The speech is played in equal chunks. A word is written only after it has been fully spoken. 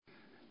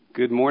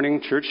Good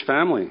morning, church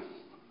family.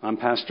 I'm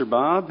Pastor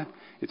Bob.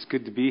 It's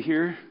good to be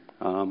here.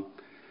 I'm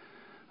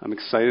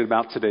excited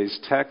about today's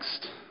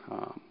text.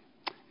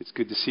 It's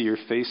good to see your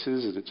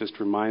faces, and it just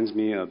reminds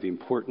me of the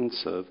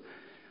importance of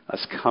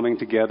us coming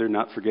together,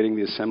 not forgetting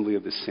the assembly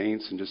of the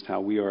saints, and just how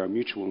we are a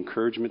mutual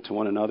encouragement to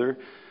one another.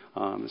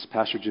 As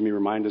Pastor Jimmy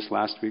reminded us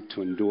last week,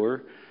 to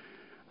endure.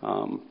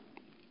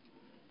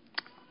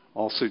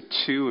 Also,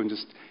 too, and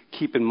just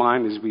keep in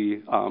mind as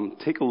we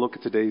take a look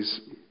at today's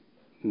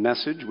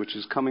message, which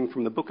is coming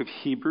from the book of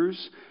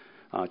Hebrews,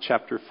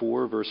 chapter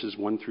 4, verses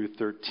 1 through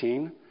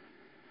 13,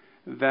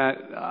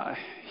 that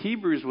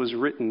Hebrews was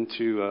written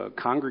to a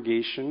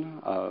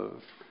congregation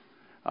of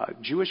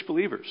Jewish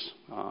believers.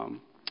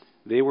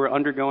 They were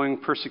undergoing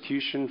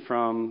persecution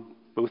from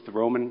both the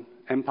Roman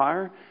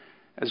Empire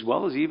as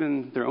well as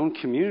even their own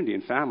community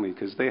and family,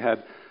 because they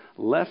had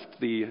left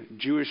the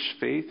Jewish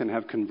faith and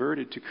have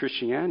converted to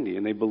Christianity,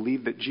 and they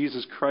believed that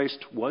Jesus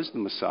Christ was the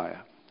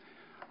Messiah.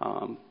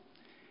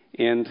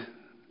 And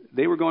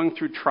they were going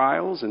through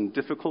trials and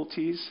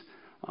difficulties,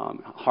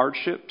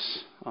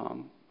 hardships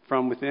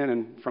from within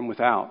and from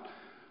without.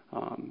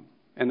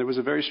 And there was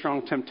a very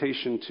strong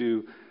temptation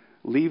to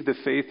leave the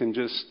faith and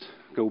just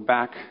go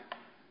back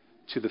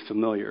to the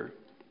familiar.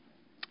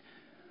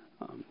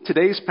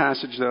 Today's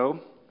passage, though,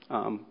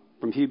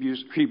 from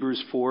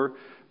Hebrews 4,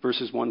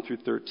 verses 1 through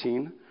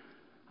 13,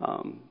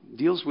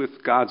 deals with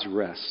God's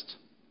rest.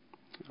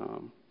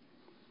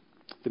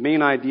 The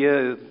main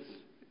idea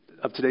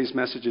of today's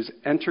message is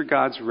enter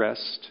God's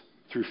rest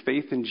through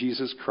faith in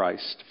Jesus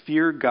Christ.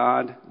 Fear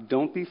God,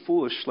 don't be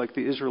foolish like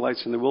the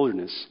Israelites in the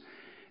wilderness,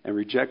 and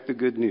reject the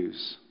good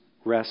news.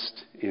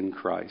 Rest in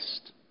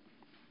Christ.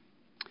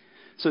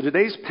 So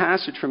today's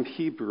passage from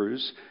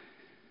Hebrews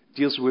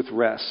deals with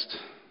rest,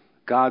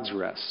 God's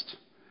rest.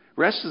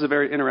 Rest is a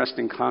very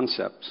interesting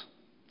concept.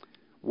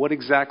 What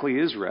exactly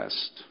is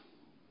rest?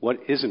 What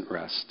isn't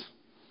rest?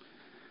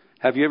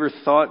 Have you ever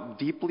thought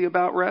deeply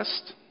about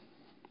rest?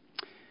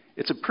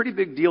 It's a pretty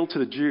big deal to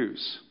the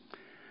Jews.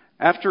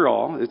 After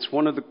all, it's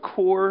one of the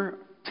core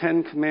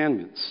 10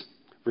 commandments.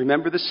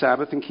 Remember the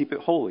Sabbath and keep it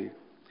holy.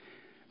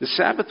 The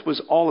Sabbath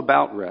was all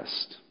about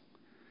rest.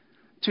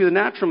 To the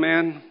natural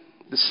man,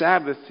 the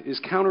Sabbath is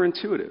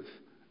counterintuitive.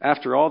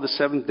 After all, the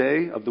seventh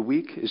day of the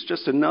week is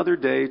just another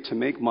day to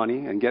make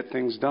money and get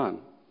things done.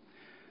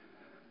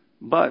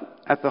 But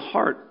at the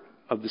heart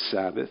of the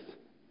Sabbath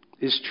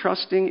is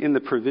trusting in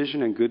the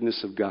provision and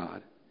goodness of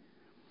God.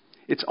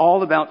 It's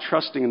all about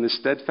trusting in the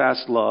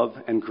steadfast love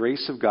and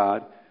grace of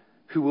God,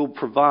 who will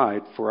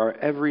provide for our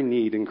every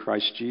need in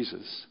Christ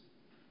Jesus.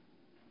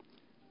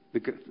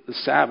 The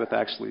Sabbath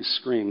actually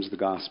screams the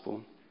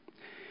gospel.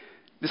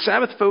 The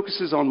Sabbath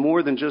focuses on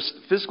more than just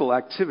physical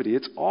activity.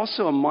 It's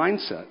also a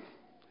mindset.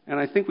 And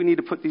I think we need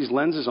to put these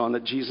lenses on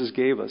that Jesus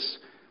gave us.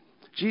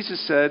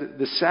 Jesus said,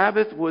 the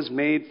Sabbath was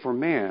made for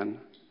man,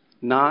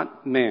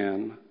 not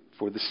man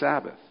for the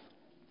Sabbath.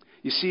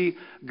 You see,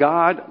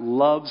 God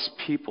loves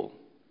people.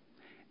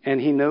 And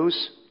he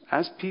knows,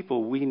 as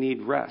people, we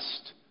need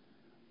rest.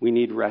 We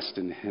need rest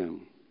in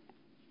him.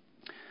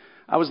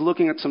 I was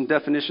looking at some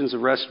definitions of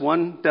rest.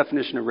 One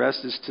definition of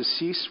rest is to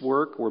cease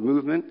work or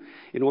movement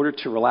in order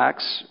to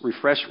relax,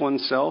 refresh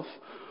oneself,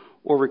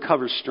 or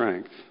recover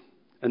strength.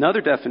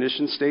 Another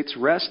definition states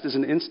rest is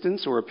an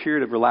instance or a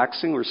period of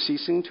relaxing or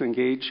ceasing to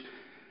engage,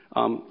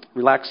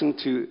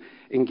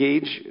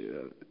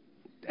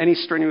 any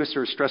strenuous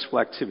or stressful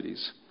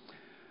activities.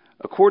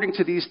 According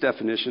to these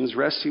definitions,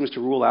 rest seems to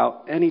rule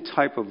out any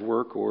type of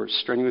work or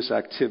strenuous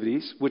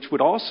activities, which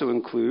would also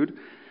include,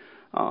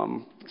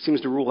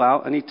 seems to rule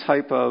out any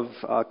type of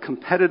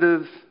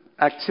competitive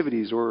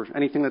activities or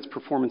anything that's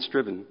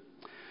performance-driven.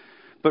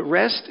 But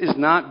rest is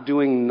not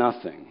doing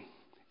nothing.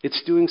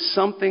 It's doing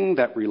something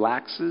that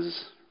relaxes,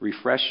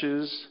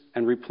 refreshes,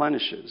 and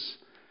replenishes.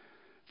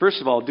 First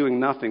of all, doing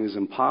nothing is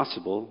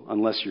impossible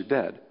unless you're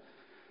dead.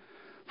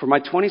 For my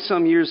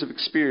 20-some years of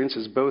experience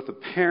as both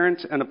a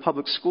parent and a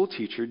public school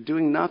teacher,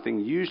 doing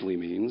nothing usually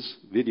means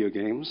video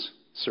games,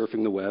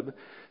 surfing the web,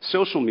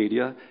 social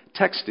media,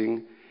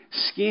 texting,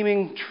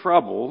 scheming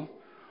trouble,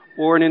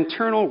 or an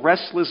internal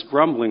restless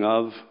grumbling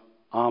of,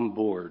 I'm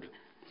bored.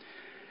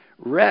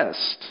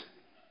 Rest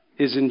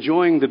is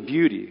enjoying the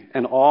beauty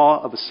and awe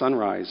of a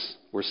sunrise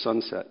or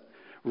sunset.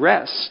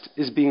 Rest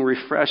is being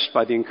refreshed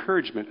by the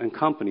encouragement and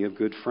company of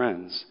good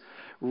friends.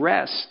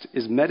 Rest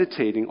is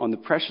meditating on the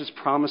precious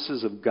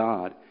promises of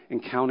God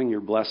and counting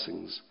your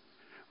blessings.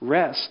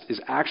 Rest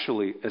is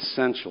actually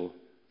essential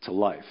to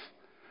life.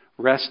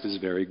 Rest is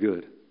very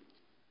good.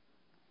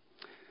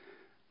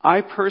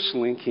 I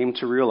personally came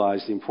to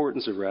realize the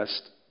importance of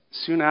rest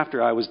soon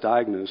after I was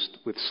diagnosed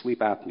with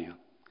sleep apnea.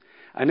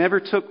 I never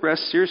took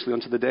rest seriously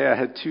until the day I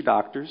had two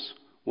doctors,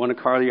 one a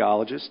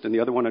cardiologist and the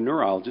other one a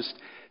neurologist,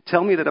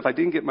 tell me that if I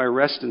didn't get my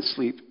rest and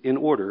sleep in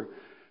order,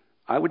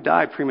 I would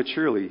die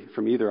prematurely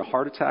from either a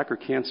heart attack or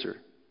cancer.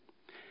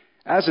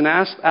 As an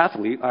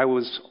athlete, I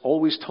was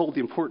always told the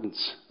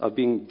importance of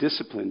being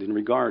disciplined in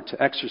regard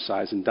to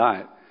exercise and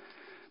diet.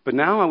 But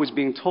now I was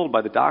being told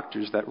by the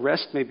doctors that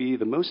rest may be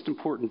the most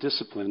important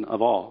discipline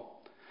of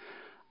all.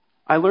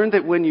 I learned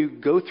that when you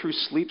go through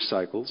sleep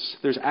cycles,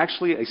 there's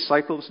actually a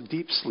cycle of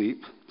deep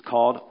sleep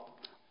called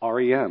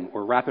REM,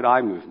 or rapid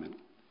eye movement.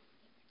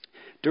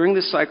 During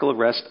this cycle of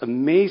rest,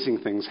 amazing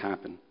things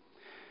happen.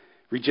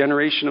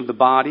 Regeneration of the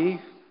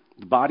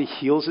body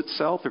heals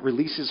itself, it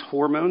releases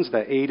hormones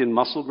that aid in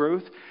muscle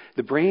growth.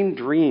 The brain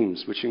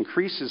dreams, which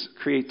increases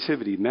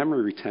creativity,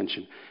 memory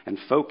retention, and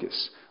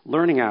focus.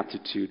 Learning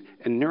aptitude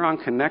and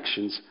neuron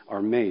connections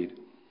are made.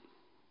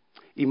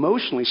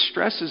 Emotionally,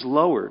 stress is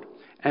lowered,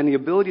 and the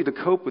ability to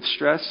cope with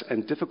stress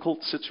and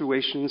difficult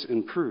situations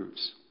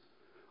improves.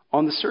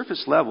 On the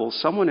surface level,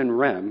 someone in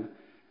REM,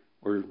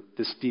 or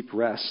this deep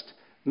rest,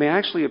 may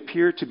actually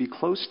appear to be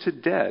close to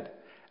dead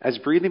as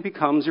breathing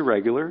becomes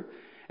irregular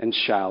and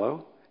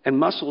shallow and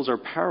muscles are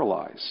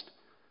paralyzed.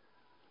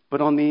 But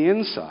on the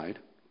inside,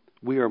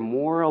 we are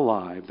more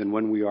alive than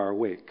when we are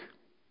awake.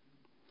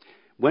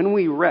 When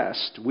we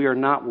rest, we are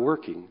not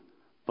working,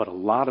 but a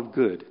lot of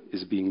good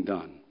is being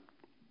done.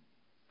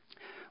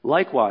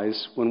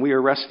 Likewise, when we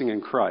are resting in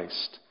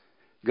Christ,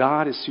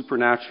 God is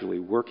supernaturally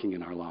working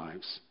in our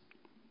lives.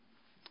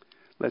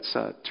 Let's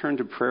turn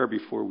to prayer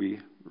before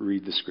we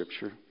read the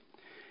scripture.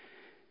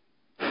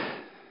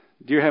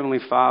 Dear Heavenly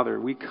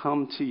Father, we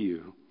come to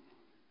you.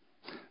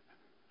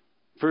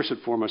 First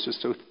and foremost,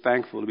 just so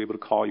thankful to be able to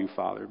call you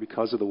Father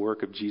because of the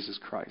work of Jesus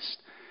Christ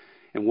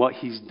and what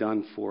he's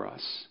done for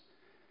us.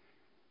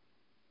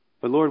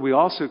 But Lord, we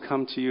also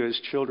come to you as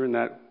children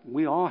that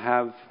we all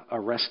have a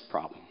rest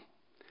problem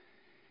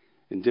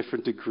in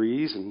different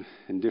degrees and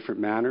in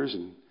different manners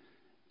and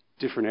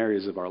different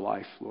areas of our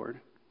life, Lord.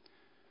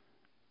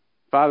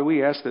 Father,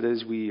 we ask that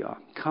as we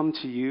come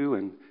to you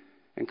and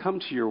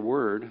come to your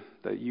word,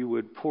 that you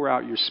would pour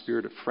out your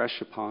Spirit afresh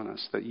upon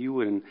us, that you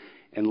would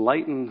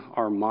enlighten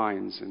our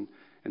minds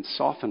and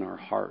soften our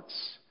hearts,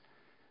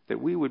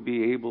 that we would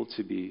be able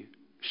to be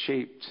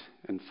shaped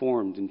and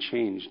formed and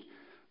changed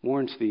more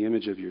into the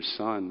image of your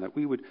Son, that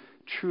we would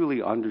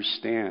truly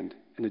understand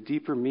in a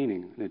deeper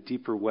meaning, in a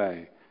deeper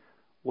way,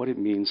 what it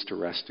means to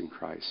rest in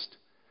Christ.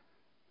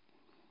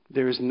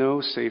 There is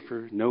no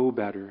safer, no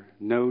better,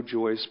 no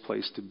joyous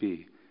place to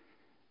be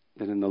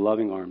than in the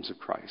loving arms of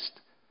Christ.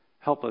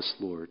 Help us,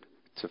 Lord,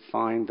 to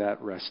find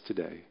that rest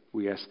today.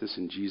 We ask this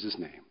in Jesus'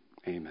 name.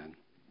 Amen.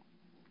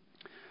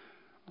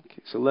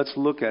 Okay, so let's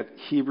look at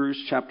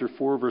Hebrews chapter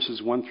 4,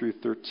 verses 1 through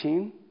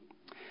 13.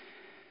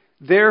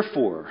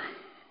 Therefore,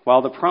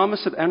 while the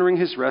promise of entering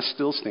his rest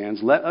still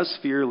stands, let us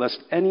fear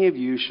lest any of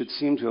you should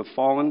seem to have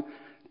fallen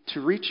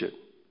to reach it.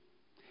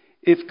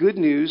 If good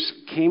news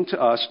came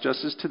to us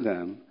just as to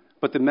them,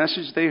 but the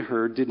message they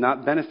heard did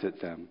not benefit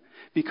them,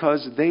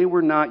 because they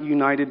were not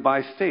united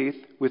by faith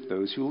with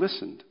those who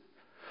listened.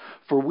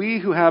 For we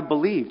who have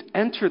believed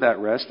enter that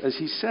rest, as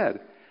he said,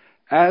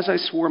 as I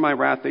swore my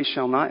wrath, they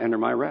shall not enter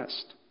my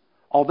rest.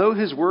 Although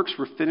his works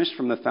were finished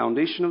from the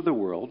foundation of the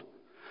world,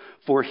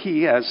 for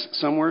he, as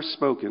somewhere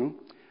spoken,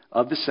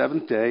 of the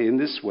seventh day in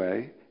this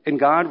way, and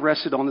God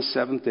rested on the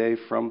seventh day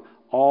from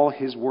all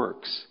his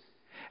works.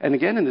 And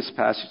again in this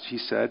passage he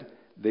said,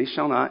 they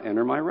shall not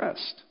enter my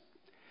rest.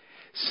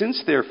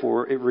 Since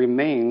therefore it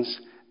remains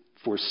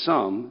for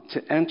some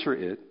to enter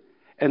it,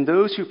 and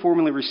those who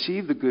formerly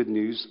received the good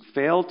news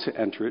failed to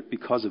enter it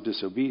because of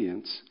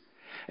disobedience,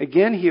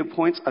 again he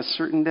appoints a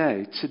certain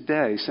day,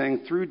 today,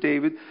 saying through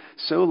David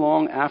so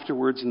long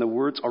afterwards in the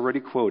words already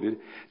quoted,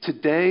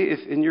 today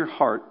if in your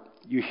heart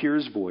you hear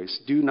his voice,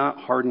 do not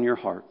harden your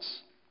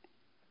hearts.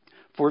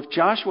 For if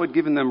Joshua had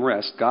given them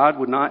rest, God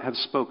would not have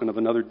spoken of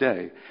another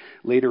day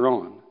later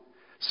on.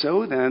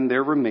 So then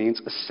there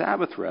remains a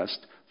Sabbath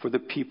rest for the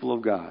people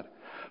of God.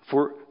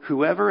 For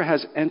whoever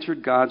has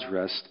entered God's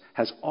rest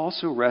has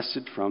also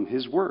rested from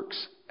his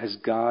works, as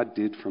God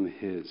did from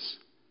his.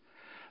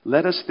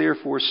 Let us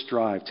therefore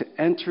strive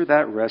to enter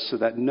that rest so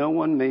that no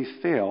one may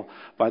fail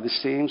by the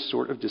same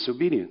sort of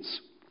disobedience.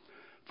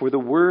 For the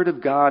word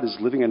of God is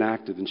living and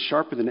active and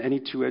sharper than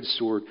any two-edged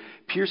sword,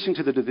 piercing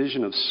to the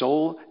division of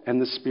soul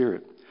and the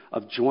spirit,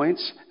 of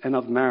joints and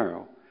of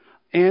marrow,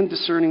 and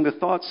discerning the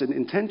thoughts and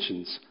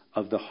intentions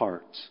of the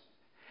heart.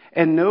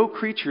 And no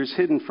creature is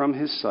hidden from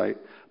his sight,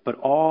 but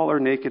all are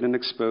naked and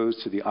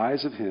exposed to the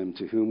eyes of him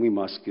to whom we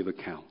must give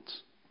account.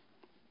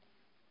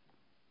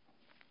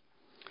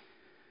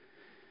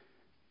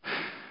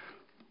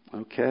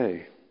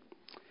 Okay.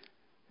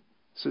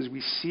 So as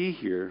we see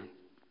here,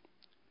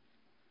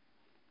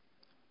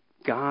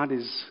 God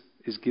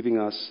is giving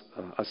us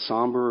a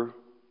somber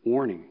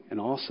warning and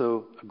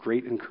also a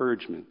great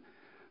encouragement.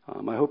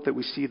 I hope that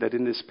we see that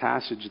in this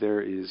passage there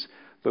is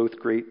both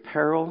great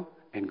peril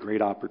and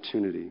great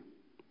opportunity.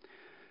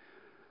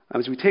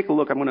 As we take a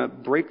look, I'm going to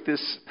break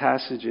this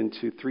passage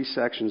into three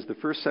sections. The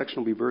first section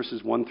will be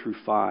verses 1 through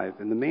 5.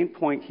 And the main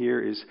point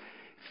here is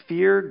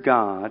fear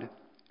God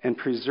and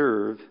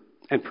persevere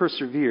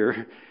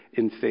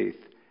in faith.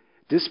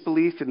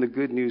 Disbelief in the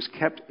good news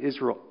kept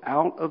Israel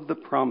out of the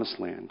promised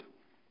land.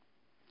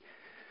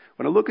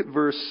 When I look at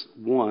verse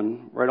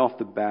 1, right off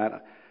the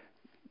bat,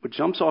 what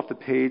jumps off the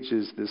page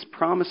is this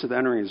promise of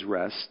entering his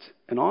rest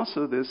and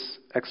also this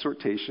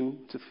exhortation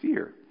to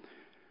fear.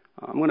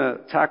 I'm going to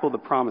tackle the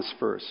promise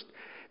first.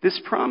 This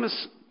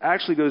promise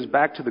actually goes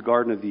back to the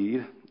Garden of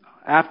Eden.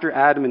 After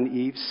Adam and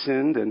Eve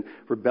sinned and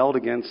rebelled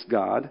against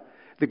God,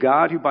 the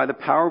God who by the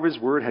power of his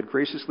word had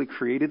graciously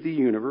created the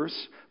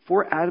universe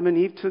for Adam and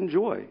Eve to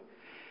enjoy.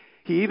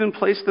 He even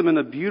placed them in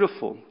a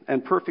beautiful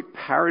and perfect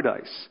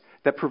paradise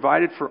that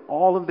provided for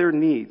all of their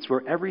needs,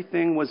 where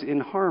everything was in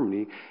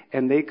harmony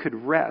and they could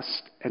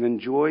rest and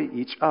enjoy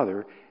each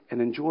other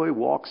and enjoy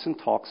walks and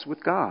talks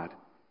with God.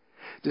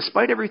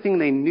 Despite everything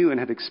they knew and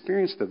had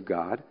experienced of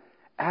God,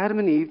 Adam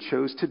and Eve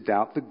chose to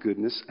doubt the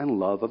goodness and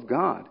love of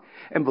God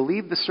and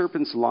believed the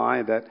serpent's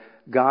lie that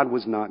God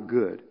was not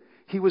good.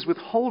 He was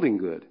withholding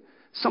good,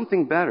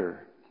 something better.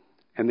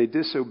 And they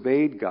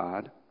disobeyed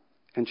God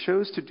and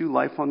chose to do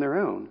life on their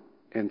own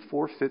and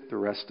forfeit the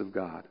rest of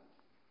God.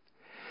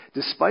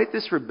 Despite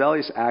this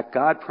rebellious act,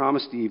 God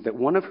promised Eve that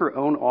one of her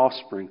own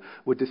offspring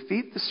would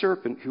defeat the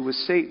serpent, who was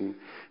Satan,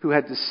 who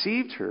had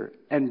deceived her,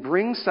 and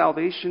bring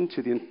salvation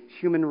to the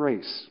human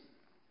race.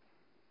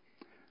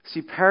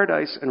 See,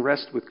 paradise and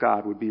rest with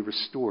God would be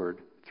restored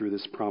through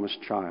this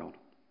promised child.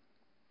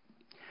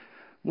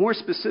 More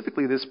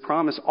specifically, this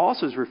promise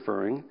also is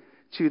referring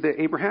to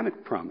the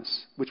Abrahamic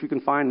promise, which we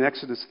can find in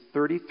Exodus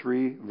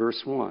 33,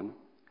 verse 1.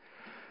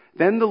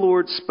 Then the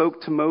Lord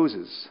spoke to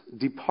Moses,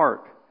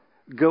 "Depart,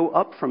 go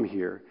up from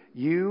here,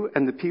 you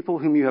and the people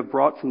whom you have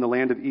brought from the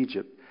land of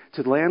Egypt,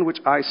 to the land which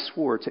I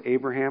swore to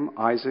Abraham,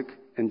 Isaac,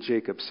 and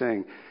Jacob,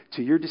 saying,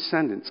 to your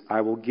descendants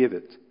I will give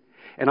it.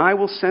 And I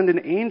will send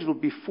an angel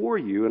before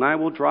you, and I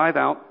will drive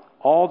out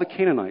all the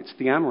Canaanites,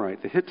 the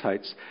Amorite, the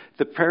Hittites,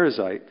 the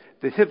Perizzite,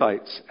 the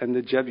Hivites, and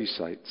the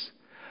Jebusites.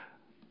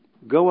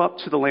 Go up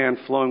to the land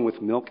flowing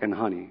with milk and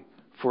honey,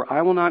 for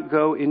I will not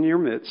go in your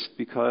midst,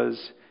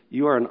 because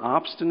you are an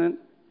obstinate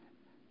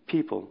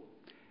people,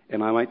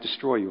 and I might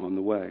destroy you on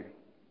the way."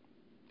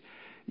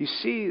 You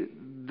see,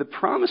 the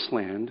promised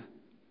land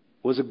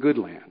was a good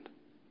land,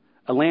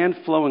 a land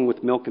flowing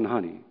with milk and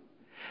honey,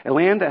 a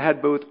land that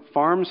had both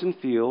farms and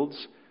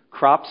fields,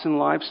 crops and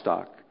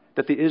livestock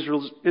that the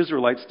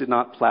Israelites did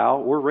not plow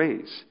or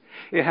raise.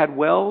 It had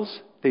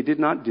wells they did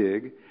not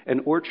dig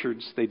and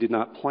orchards they did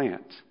not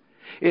plant.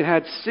 It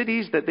had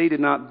cities that they did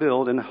not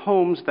build and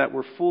homes that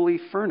were fully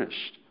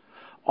furnished.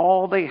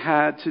 All they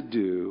had to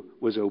do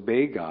was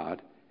obey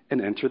God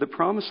and enter the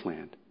promised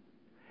land.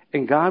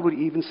 And God would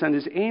even send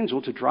his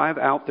angel to drive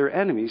out their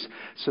enemies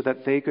so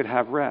that they could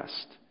have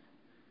rest.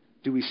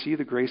 Do we see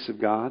the grace of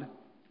God?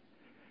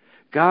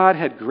 God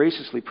had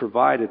graciously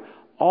provided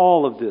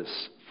all of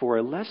this for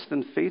a less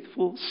than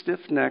faithful,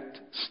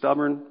 stiff-necked,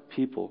 stubborn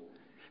people,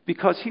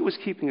 because he was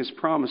keeping his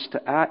promise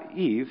to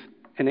Eve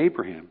and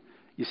Abraham.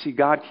 You see,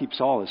 God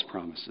keeps all his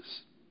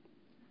promises.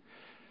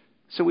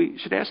 So we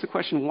should ask the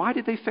question, why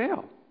did they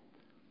fail?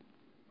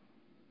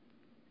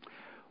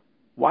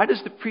 Why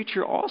does the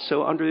preacher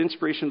also, under the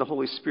inspiration of the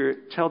Holy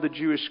Spirit, tell the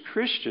Jewish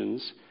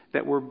Christians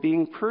that were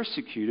being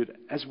persecuted,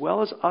 as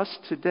well as us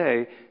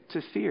today,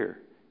 to fear,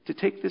 to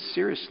take this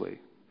seriously?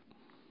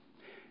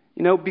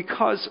 You know,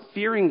 because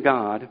fearing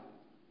God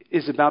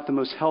is about the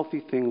most healthy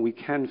thing we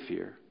can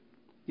fear.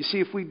 You see,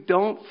 if we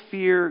don't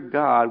fear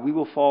God, we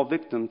will fall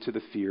victim to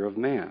the fear of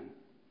man.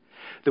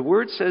 The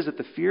Word says that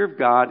the fear of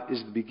God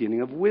is the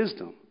beginning of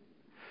wisdom.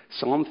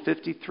 Psalm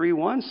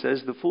 53:1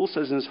 says, the fool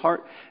says in his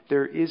heart,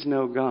 there is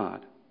no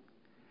God.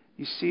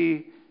 You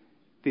see,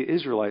 the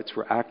Israelites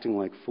were acting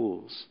like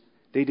fools.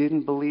 They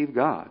didn't believe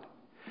God.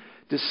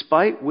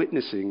 Despite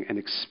witnessing and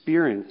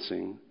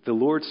experiencing the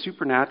Lord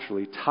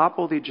supernaturally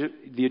topple the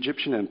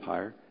Egyptian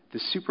empire, the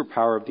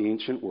superpower of the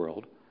ancient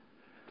world,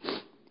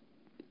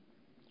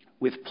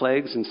 with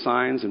plagues and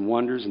signs and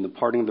wonders and the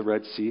parting of the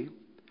Red Sea,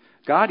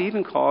 God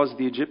even caused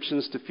the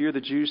Egyptians to fear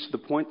the Jews to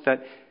the point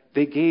that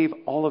they gave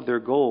all of their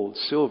gold,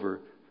 silver,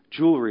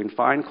 jewelry, and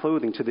fine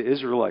clothing to the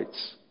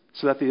Israelites,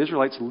 so that the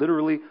Israelites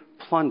literally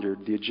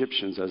plundered the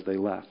Egyptians as they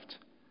left.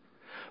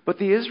 But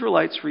the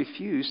Israelites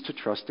refused to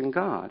trust in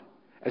God.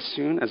 As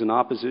soon as an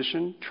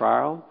opposition,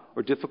 trial,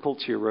 or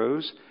difficulty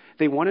arose,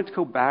 they wanted to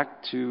go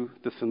back to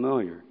the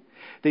familiar.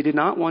 They did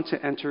not want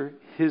to enter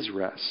his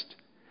rest.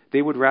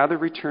 They would rather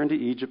return to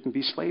Egypt and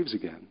be slaves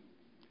again.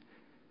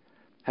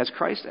 Has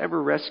Christ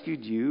ever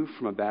rescued you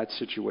from a bad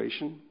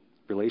situation,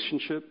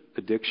 relationship,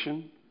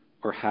 addiction,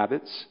 or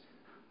habits,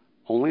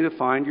 only to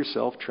find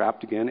yourself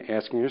trapped again,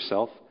 asking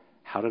yourself,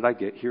 how did I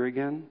get here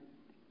again?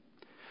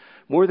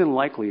 More than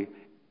likely,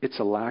 it's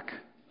a lack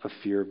of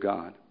fear of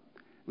God.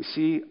 We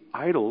see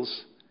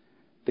idols,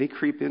 they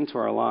creep into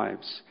our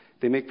lives.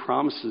 They make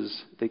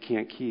promises they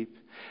can't keep.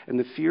 And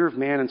the fear of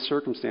man and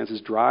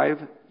circumstances drive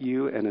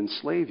you and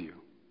enslave you.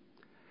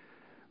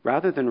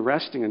 Rather than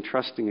resting and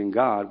trusting in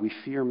God, we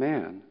fear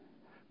man.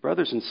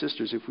 Brothers and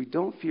sisters, if we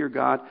don't fear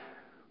God,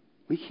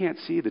 we can't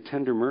see the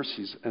tender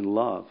mercies and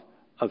love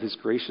of his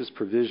gracious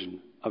provision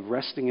of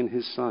resting in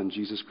his Son,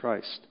 Jesus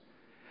Christ.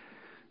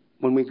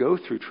 When we go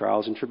through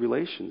trials and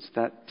tribulations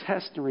that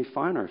test and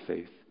refine our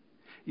faith,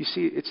 you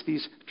see, it's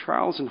these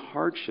trials and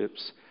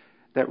hardships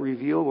that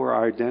reveal where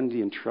our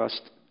identity and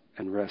trust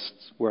and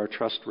rests, where our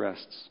trust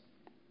rests.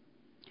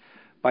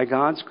 By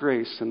God's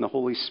grace and the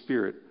Holy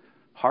Spirit,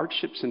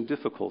 hardships and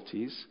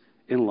difficulties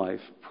in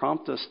life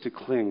prompt us to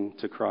cling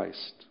to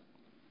Christ.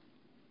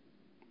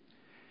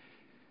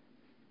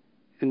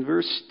 In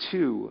verse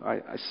 2,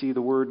 I see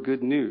the word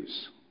good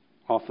news.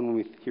 Often when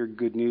we hear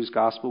good news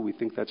gospel, we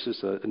think that's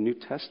just a New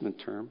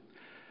Testament term.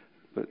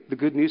 But the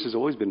good news has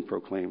always been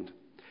proclaimed.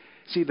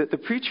 See, that the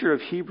preacher of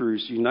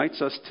Hebrews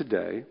unites us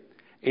today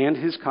and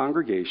his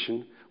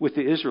congregation with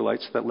the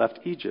Israelites that left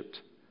Egypt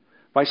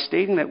by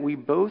stating that we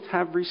both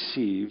have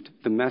received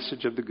the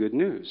message of the good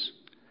news.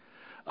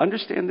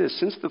 Understand this,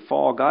 since the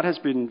fall, God has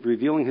been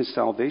revealing his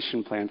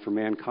salvation plan for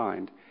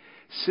mankind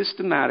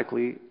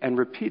systematically and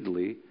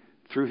repeatedly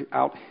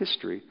throughout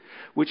history,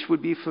 which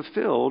would be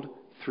fulfilled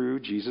through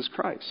Jesus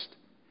Christ.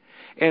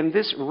 And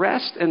this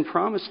rest and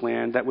promised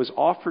land that was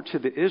offered to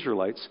the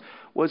Israelites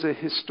was a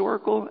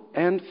historical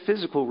and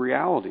physical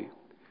reality,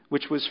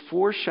 which was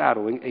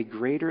foreshadowing a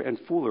greater and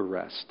fuller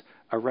rest,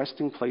 a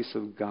resting place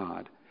of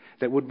God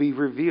that would be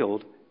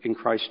revealed in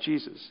Christ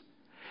Jesus.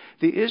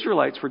 The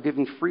Israelites were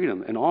given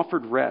freedom and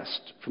offered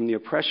rest from the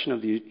oppression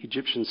of the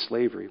Egyptian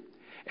slavery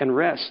and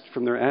rest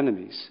from their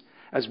enemies,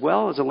 as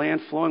well as a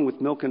land flowing with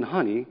milk and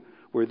honey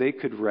where they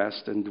could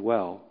rest and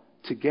dwell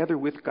together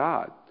with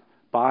God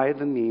by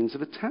the means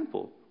of a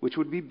temple, which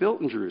would be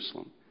built in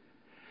Jerusalem.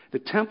 The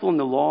temple and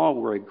the law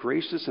were a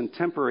gracious and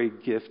temporary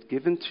gift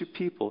given to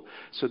people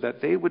so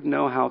that they would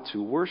know how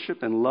to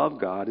worship and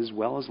love God as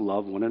well as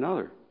love one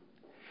another.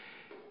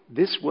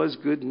 This was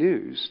good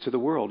news to the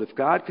world. If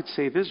God could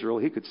save Israel,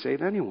 he could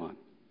save anyone.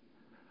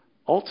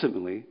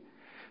 Ultimately,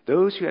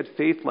 those who had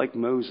faith like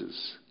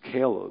Moses,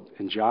 Caleb,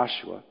 and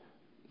Joshua,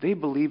 they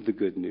believed the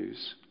good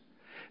news.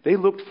 They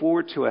looked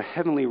forward to a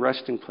heavenly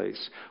resting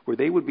place where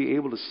they would be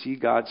able to see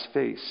God's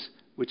face,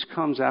 which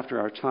comes after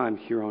our time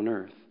here on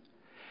earth.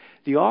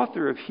 The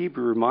author of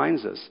Hebrew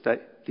reminds us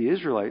that the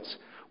Israelites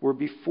were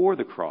before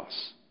the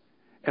cross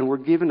and were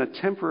given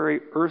a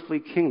temporary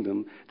earthly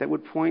kingdom that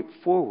would point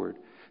forward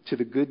to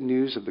the good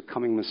news of the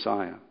coming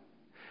Messiah,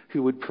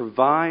 who would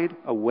provide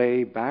a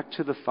way back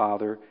to the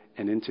Father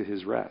and into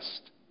his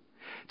rest.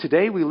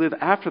 Today we live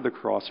after the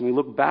cross and we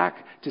look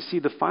back to see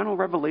the final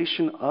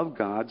revelation of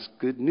God's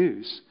good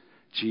news,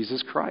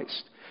 Jesus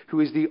Christ, who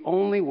is the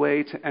only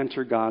way to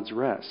enter God's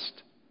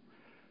rest.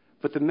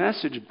 But the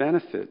message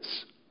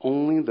benefits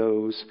only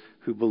those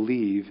who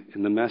believe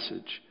in the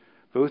message,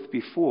 both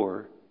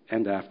before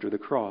and after the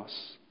cross.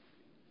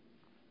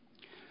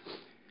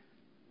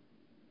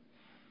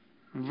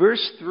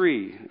 Verse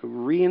 3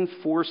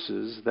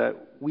 reinforces that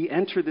we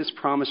enter this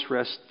promised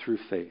rest through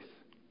faith,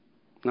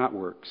 not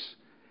works.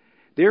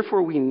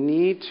 Therefore, we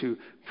need to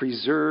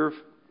persevere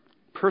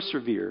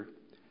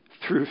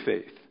through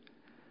faith.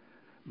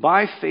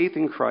 By faith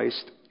in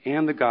Christ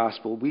and the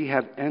gospel, we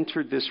have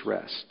entered this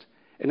rest.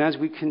 And as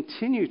we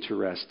continue to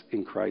rest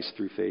in Christ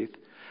through faith,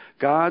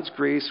 God's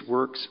grace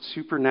works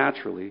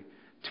supernaturally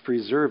to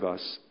preserve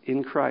us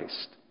in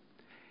Christ.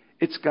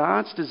 It's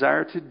God's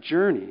desire to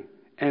journey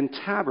and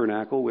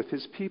tabernacle with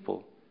his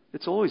people.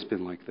 It's always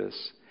been like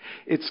this.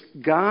 It's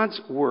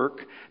God's work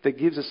that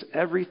gives us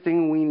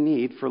everything we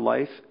need for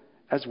life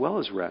as well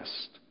as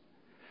rest.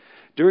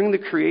 During the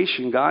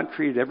creation, God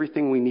created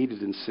everything we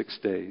needed in 6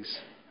 days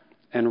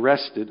and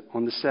rested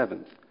on the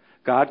seventh.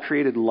 God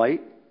created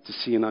light to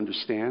see and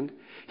understand.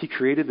 He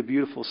created the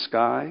beautiful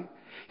sky.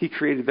 He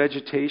created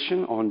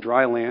vegetation on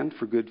dry land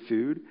for good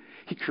food.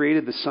 He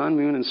created the sun,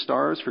 moon, and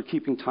stars for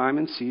keeping time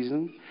and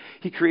season.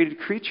 He created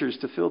creatures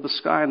to fill the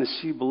sky and the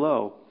sea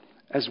below,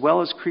 as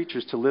well as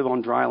creatures to live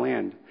on dry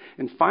land.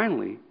 And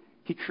finally,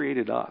 he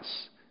created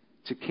us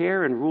to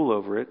care and rule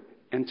over it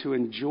and to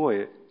enjoy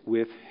it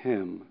with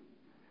him.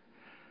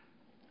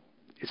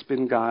 It's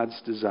been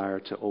God's desire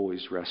to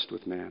always rest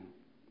with man.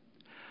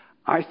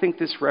 I think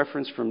this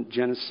reference from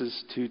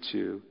Genesis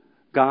 2:2,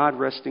 God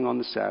resting on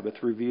the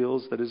Sabbath,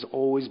 reveals that it has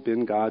always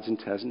been God's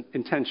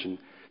intention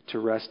to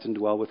rest and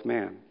dwell with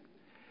man.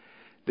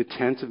 The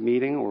tent of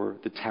meeting, or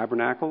the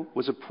tabernacle,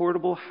 was a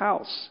portable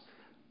house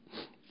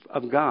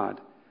of God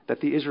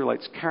that the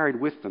Israelites carried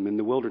with them in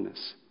the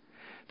wilderness.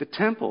 The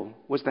temple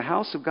was the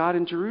house of God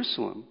in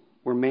Jerusalem,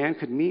 where man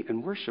could meet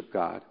and worship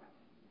God.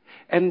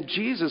 And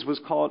Jesus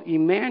was called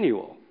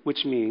Emmanuel,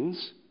 which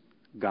means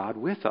God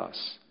with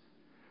us.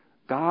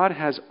 God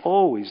has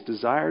always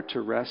desired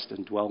to rest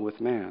and dwell with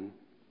man.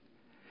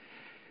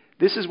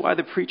 This is why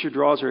the preacher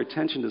draws our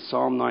attention to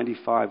Psalm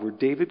 95, where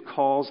David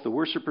calls the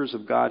worshipers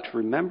of God to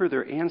remember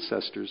their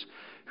ancestors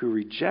who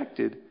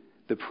rejected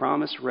the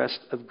promised rest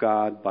of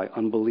God by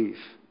unbelief.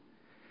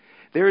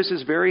 There is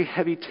this very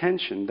heavy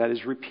tension that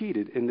is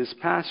repeated in this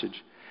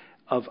passage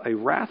of a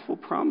wrathful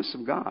promise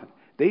of God.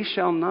 They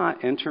shall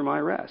not enter my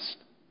rest.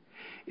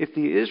 If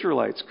the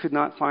Israelites could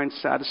not find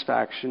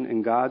satisfaction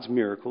in God's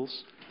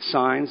miracles,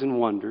 signs and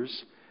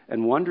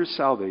wondrous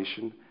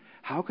salvation,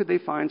 how could they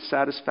find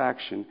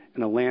satisfaction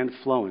in a land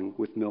flowing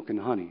with milk and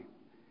honey?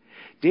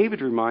 David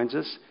reminds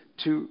us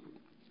to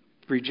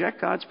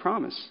reject God's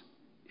promise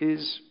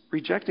is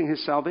rejecting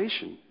his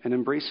salvation and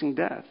embracing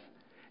death,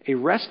 a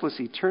restless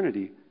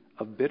eternity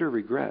of bitter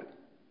regret.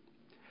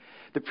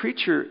 The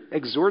preacher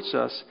exhorts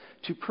us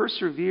to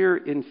persevere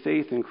in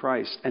faith in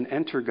Christ and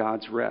enter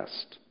God's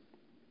rest.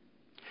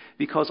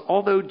 Because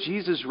although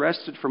Jesus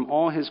rested from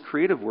all his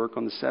creative work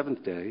on the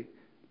seventh day,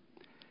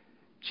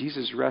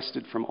 Jesus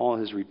rested from all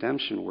his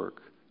redemption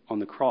work on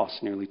the cross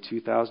nearly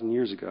 2,000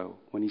 years ago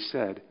when he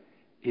said,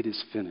 "It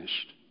is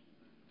finished."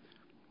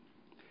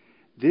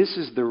 This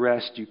is the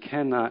rest you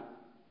cannot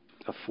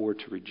afford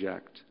to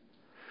reject.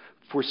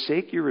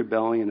 Forsake your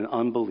rebellion and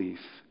unbelief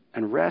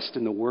and rest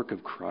in the work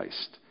of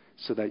Christ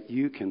so that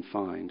you can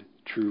find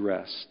true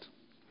rest.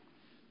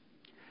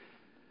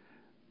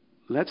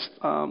 Let's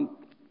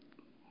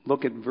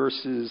look at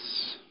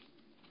verses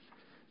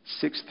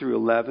 6 through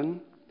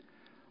 11.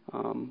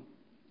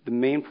 The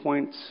main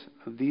point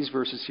of these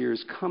verses here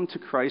is come to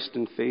Christ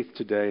in faith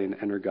today and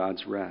enter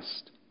God's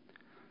rest.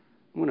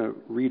 I'm going to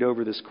read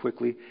over this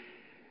quickly.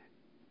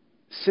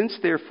 Since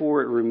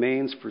therefore it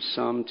remains for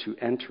some to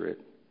enter it,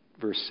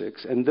 verse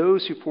 6, and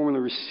those who formerly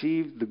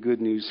received the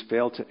good news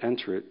fail to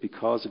enter it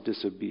because of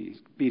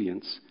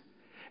disobedience.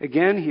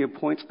 Again, he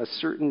appoints a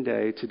certain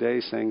day,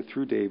 today saying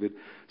through David,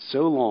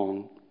 so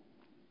long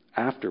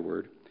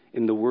afterward,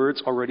 in the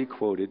words already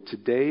quoted,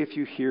 today if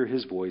you hear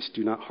his voice,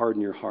 do not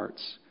harden your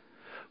hearts.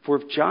 For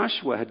if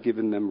Joshua had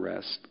given them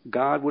rest,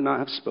 God would not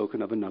have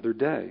spoken of another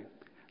day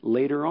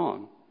later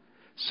on.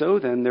 So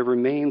then there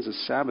remains a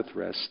Sabbath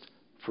rest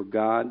for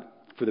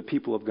the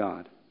people of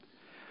God.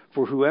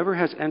 For whoever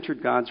has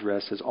entered God's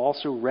rest has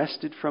also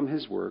rested from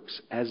his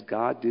works as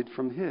God did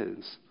from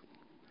his.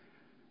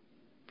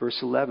 Verse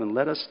 11,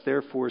 let us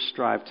therefore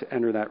strive to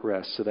enter that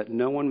rest so that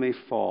no one may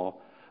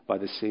fall by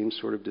the same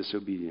sort of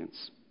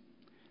disobedience.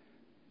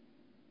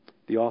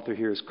 The author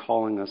here is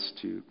calling us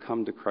to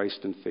come to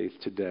Christ in faith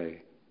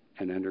today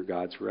and enter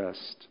God's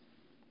rest.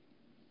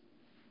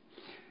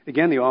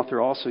 Again, the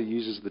author also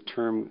uses the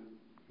term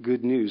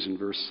good news in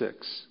verse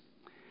 6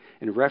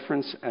 in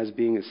reference as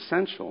being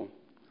essential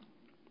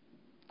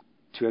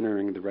to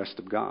entering the rest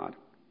of God,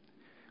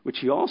 which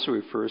he also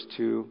refers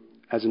to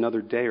as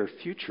another day or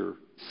future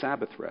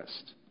Sabbath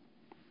rest.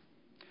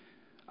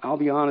 I'll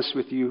be honest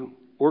with you,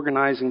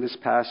 organizing this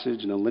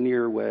passage in a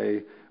linear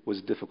way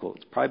was difficult.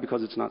 It's probably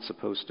because it's not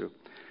supposed to.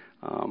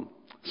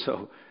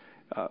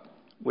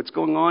 What's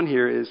going on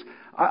here is,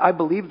 I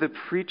believe the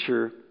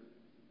preacher,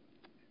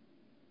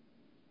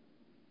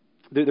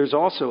 there's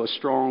also a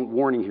strong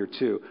warning here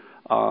too,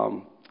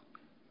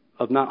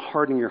 of not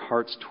hardening your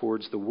hearts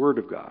towards the Word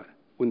of God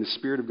when the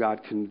Spirit of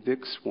God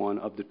convicts one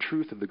of the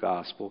truth of the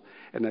gospel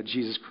and that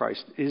Jesus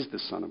Christ is the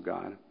Son of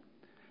God.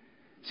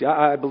 See,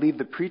 I believe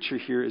the preacher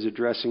here is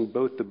addressing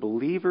both the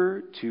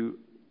believer to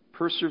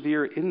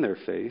persevere in their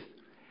faith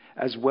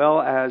as well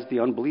as the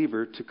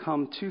unbeliever to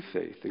come to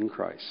faith in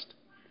Christ.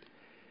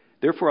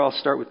 Therefore, I'll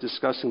start with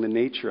discussing the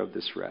nature of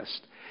this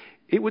rest.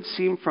 It would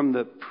seem from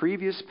the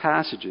previous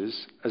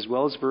passages, as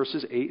well as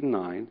verses 8 and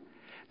 9,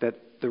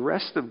 that the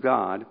rest of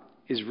God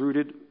is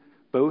rooted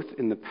both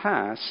in the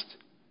past,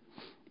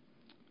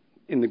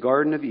 in the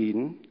Garden of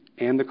Eden,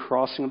 and the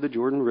crossing of the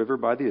Jordan River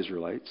by the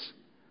Israelites.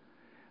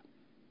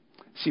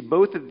 See,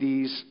 both of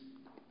these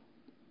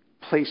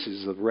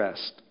places of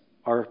rest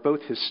are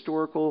both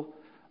historical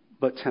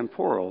but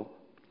temporal,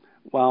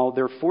 while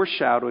they're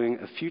foreshadowing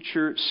a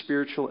future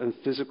spiritual and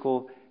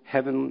physical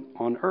heaven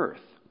on earth,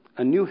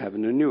 a new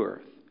heaven, a new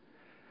earth,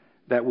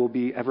 that will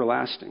be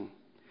everlasting.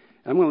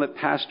 I'm going to let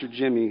Pastor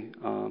Jimmy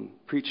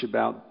preach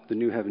about the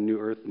new heaven, new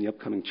earth in the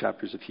upcoming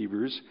chapters of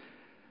Hebrews.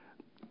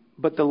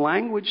 But the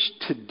language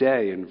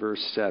today in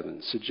verse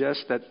 7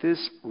 suggests that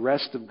this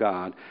rest of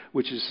God,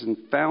 which is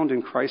found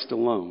in Christ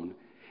alone,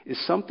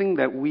 is something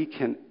that we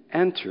can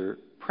enter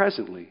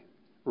presently,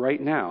 right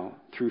now,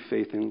 through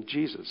faith in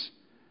Jesus.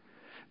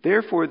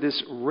 Therefore,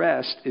 this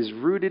rest is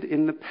rooted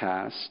in the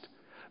past,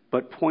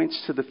 but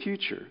points to the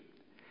future.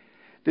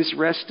 This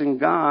rest in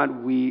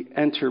God we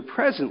enter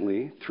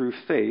presently through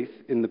faith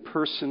in the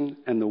person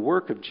and the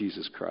work of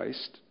Jesus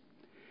Christ.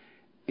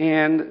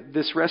 And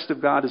this rest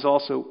of God is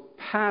also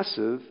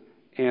passive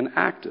and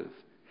active.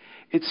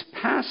 It's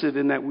passive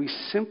in that we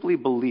simply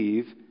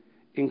believe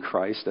in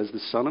Christ as the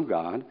Son of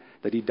God,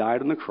 that he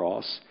died on the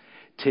cross,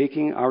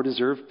 taking our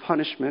deserved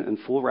punishment and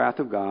full wrath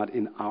of God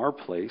in our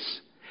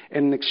place,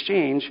 and in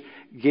exchange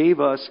gave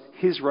us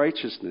his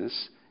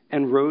righteousness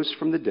and rose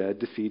from the dead,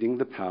 defeating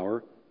the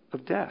power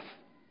of death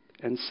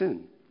and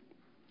sin.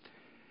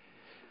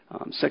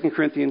 2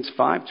 Corinthians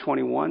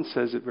 5:21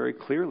 says it very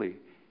clearly.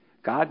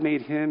 God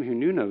made him who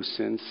knew no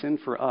sin, sin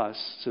for us,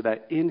 so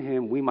that in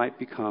him we might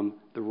become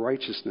the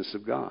righteousness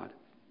of God.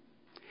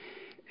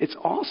 It's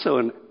also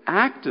an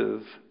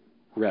active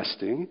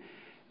resting,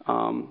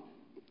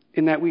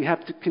 in that we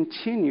have to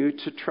continue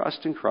to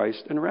trust in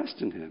Christ and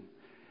rest in him.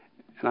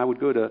 And I would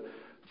go to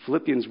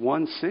Philippians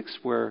 1:6,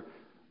 where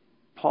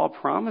Paul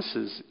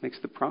makes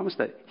the promise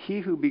that he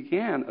who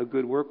began a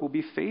good work will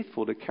be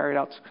faithful to carry it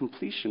out to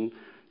completion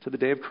to the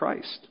day of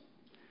Christ.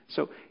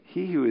 So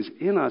he who is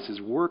in us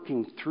is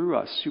working through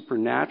us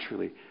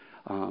supernaturally,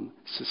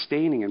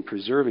 sustaining and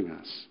preserving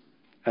us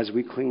as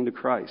we cling to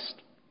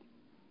Christ,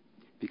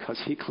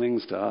 because he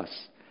clings to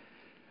us.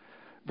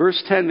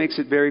 Verse 10 makes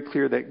it very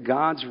clear that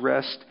God's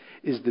rest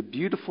is the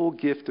beautiful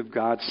gift of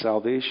God's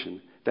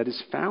salvation that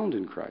is found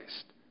in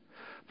Christ.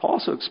 Paul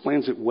also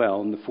explains it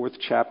well in the 4th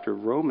chapter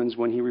of Romans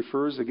when he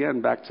refers again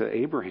back to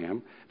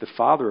Abraham, the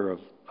father of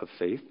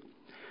faith.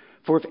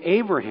 For if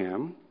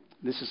Abraham,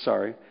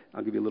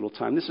 I'll give you a little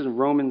time. This is in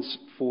Romans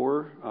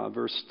 4,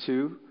 verse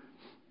 2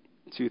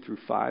 through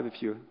 5,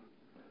 if you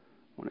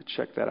want to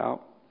check that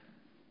out.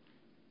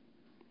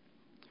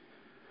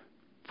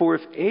 For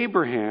if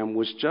Abraham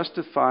was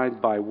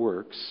justified by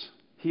works,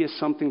 he has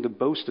something to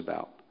boast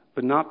about,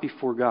 but not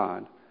before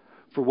God.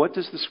 For what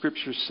does the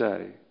Scripture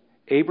say?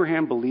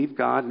 Abraham believed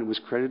God and it was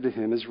credited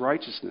to him as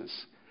righteousness.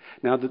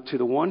 Now to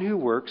the one who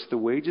works, the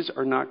wages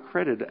are not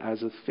credited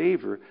as a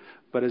favor,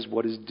 but as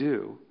what is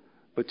due.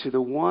 But to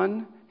the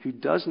one who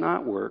does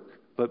not work,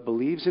 but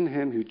believes in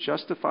him who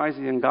justifies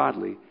the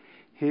ungodly,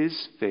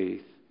 his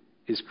faith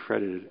is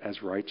credited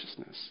as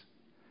righteousness.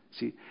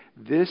 See,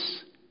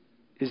 this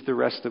is the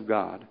rest of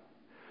God.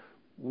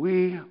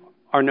 We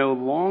are no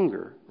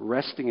longer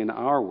resting in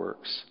our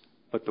works,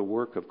 but the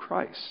work of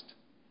Christ.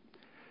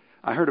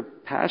 I heard a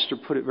pastor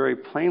put it very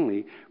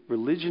plainly.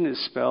 Religion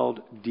is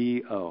spelled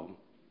D-O,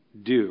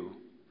 do,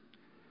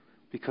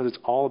 because it's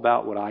all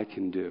about what I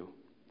can do.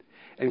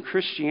 And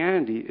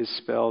Christianity is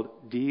spelled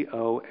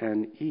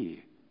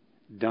D-O-N-E,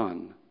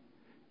 done,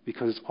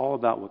 because it's all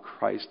about what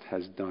Christ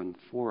has done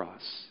for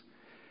us.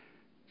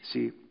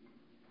 See,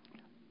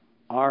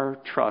 our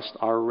trust,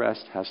 our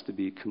rest has to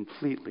be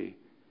completely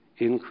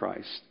in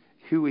Christ,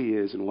 who he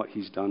is and what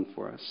he's done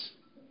for us.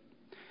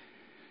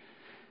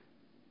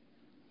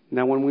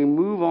 Now, when we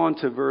move on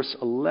to verse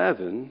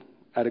 11,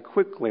 at a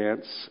quick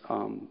glance,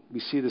 we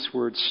see this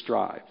word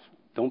strive.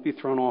 Don't be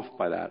thrown off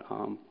by that.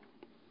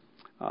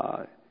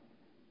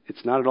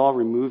 It's not at all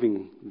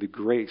removing the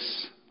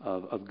grace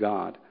of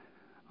God.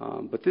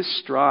 But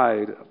this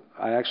stride,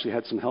 I actually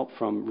had some help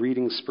from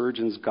reading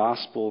Spurgeon's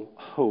Gospel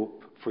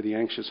Hope for the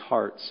Anxious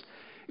Hearts.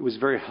 It was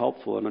very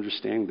helpful in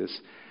understanding this.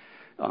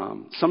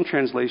 Some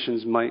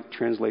translations might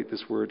translate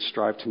this word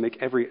strive to make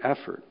every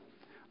effort,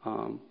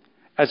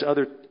 as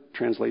other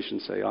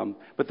translations say.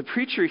 But the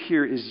preacher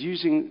here is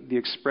using the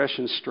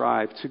expression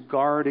strive to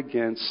guard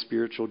against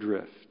spiritual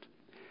drift.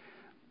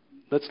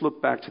 Let's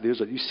look back to the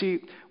Israelites. You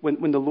see,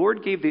 when the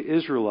Lord gave the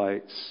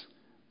Israelites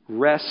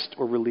rest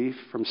or relief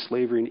from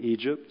slavery in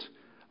Egypt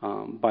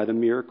by the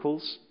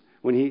miracles,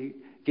 when he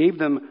gave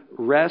them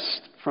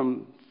rest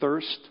from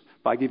thirst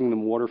by giving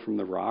them water from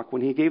the rock,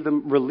 when he gave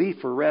them relief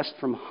or rest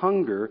from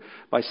hunger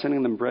by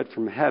sending them bread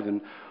from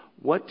heaven,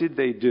 what did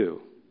they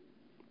do?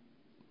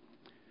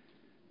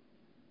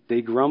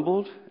 They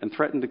grumbled and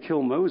threatened to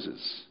kill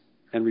Moses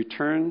and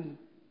return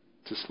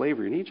to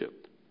slavery in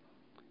Egypt.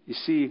 You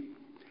see,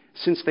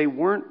 since they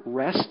weren't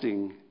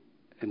resting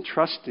and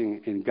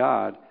trusting in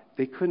God,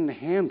 they couldn't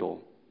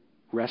handle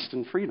rest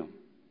and freedom.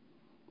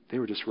 They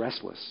were just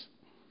restless.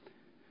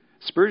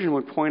 Spurgeon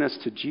would point us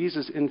to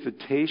Jesus'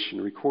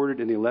 invitation recorded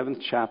in the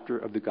 11th chapter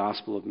of the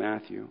Gospel of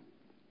Matthew.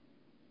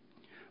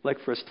 I'd like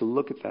for us to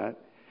look at that.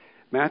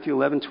 Matthew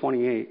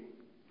 11:28.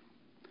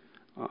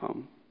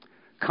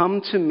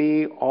 Come to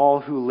me, all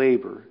who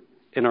labor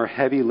and are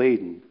heavy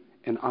laden,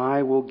 and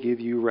I will give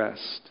you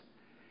rest.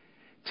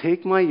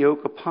 Take my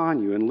yoke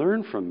upon you and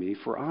learn from me,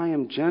 for I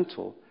am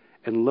gentle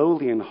and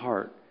lowly in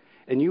heart,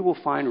 and you will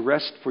find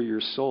rest for your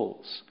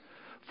souls.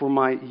 For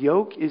my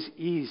yoke is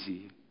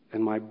easy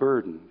and my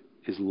burden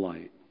is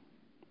light.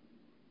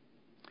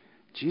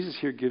 Jesus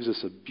here gives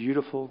us a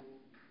beautiful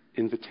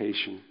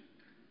invitation.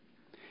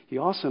 He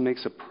also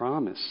makes a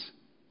promise.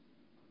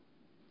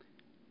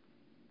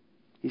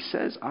 He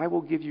says, I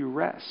will give you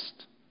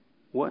rest.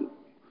 What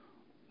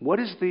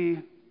is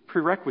the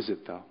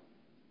prerequisite, though?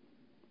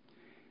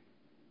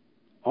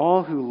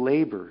 All who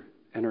labor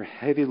and are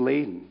heavy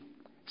laden.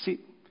 See,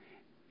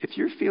 if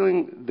you're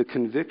feeling the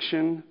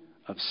conviction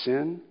of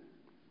sin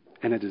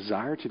and a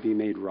desire to be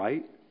made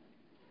right,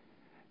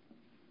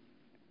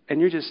 and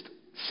you're just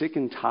sick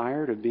and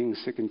tired of being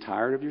sick and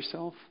tired of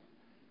yourself,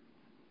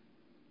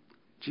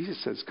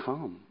 Jesus says,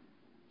 come.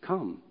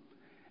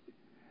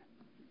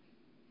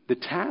 The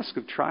task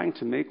of trying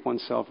to make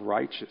oneself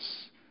righteous,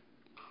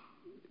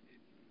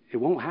 it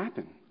won't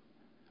happen.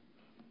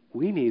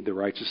 We need the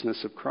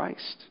righteousness of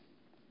Christ.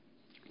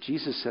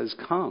 Jesus says,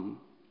 come.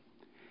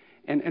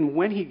 And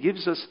when he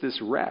gives us this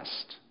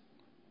rest,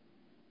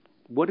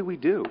 what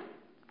do?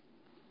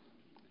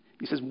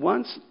 He says,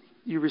 once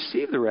you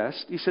receive the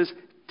rest, he says,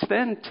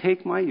 then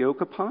take my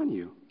yoke upon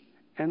you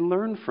and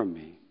learn from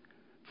me.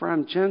 For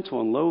I'm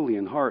gentle and lowly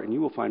in heart, and you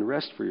will find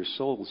rest for your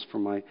souls. For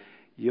my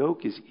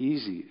yoke is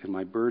easy and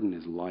my burden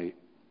is light.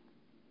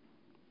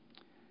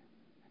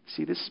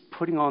 See, this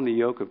putting on the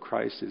yoke of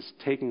Christ is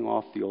taking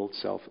off the old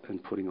self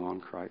and putting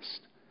on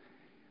Christ.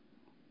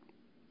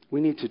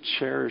 We need to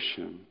cherish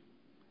him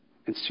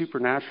and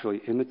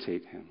supernaturally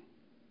imitate him.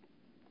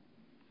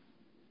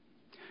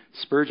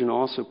 Spurgeon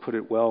also put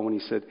it well when he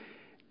said,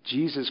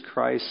 Jesus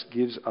Christ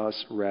gives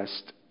us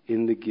rest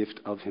in the gift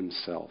of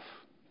himself.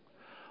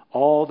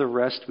 All the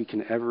rest we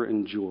can ever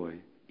enjoy,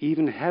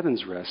 even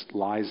heaven's rest,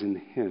 lies in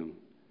him.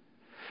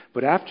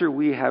 But after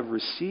we have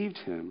received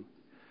him,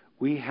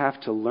 we have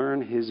to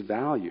learn his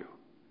value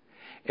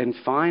and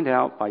find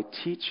out by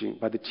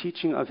the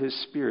teaching of his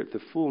Spirit, the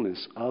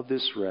fullness of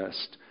this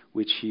rest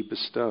which he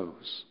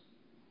bestows.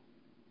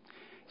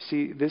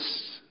 See,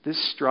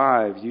 this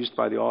strive used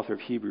by the author of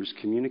Hebrews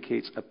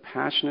communicates a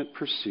passionate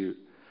pursuit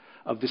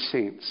of the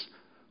saints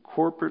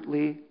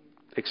corporately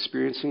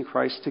experiencing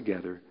Christ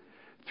together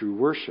through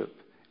worship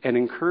and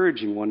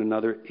encouraging one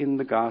another in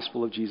the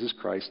gospel of Jesus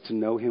Christ to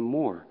know him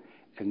more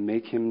and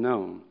make him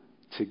known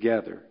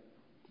together.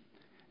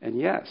 And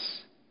yes,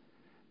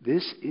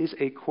 this is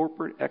a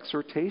corporate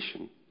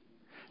exhortation,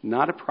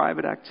 not a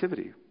private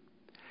activity.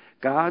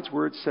 God's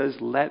word says,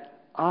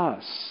 let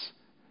us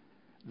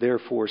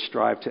therefore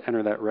strive to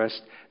enter that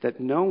rest, that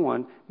no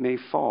one may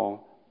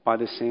fall by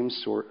the same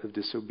sort of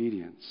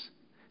disobedience.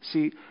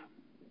 See,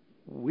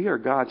 we are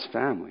God's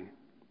family.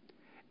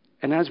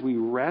 And as we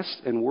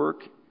rest in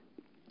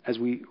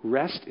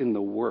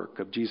the work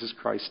of Jesus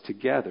Christ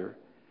together,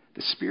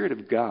 the Spirit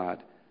of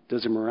God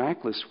does a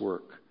miraculous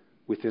work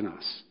within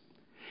us.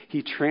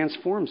 He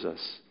transforms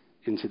us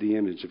into the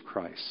image of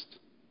Christ.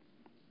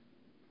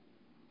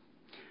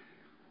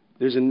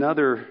 There's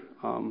another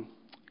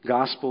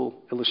gospel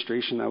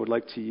illustration I would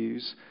like to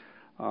use.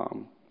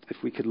 If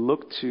we could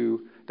look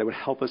to, that would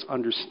help us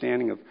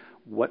understanding of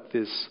what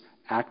this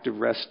active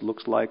rest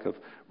looks like, of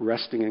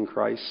resting in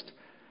Christ.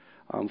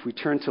 If we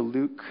turn to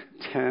Luke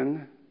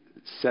 10,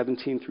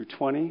 17 through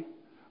 20.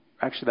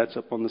 Actually, that's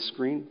up on the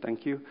screen.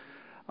 Thank you.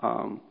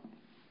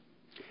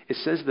 It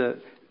says that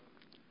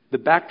the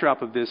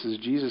backdrop of this is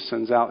Jesus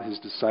sends out his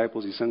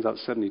disciples. He sends out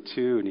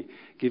 72, and he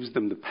gives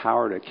them the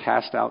power to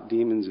cast out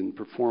demons and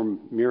perform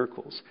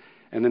miracles.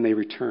 And then they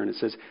return. It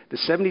says, the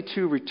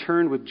 72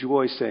 returned with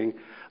joy, saying,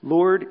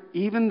 Lord,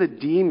 even the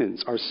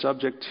demons are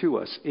subject to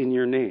us in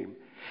your name.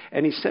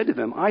 And he said to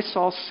them, I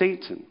saw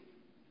Satan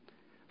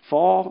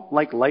fall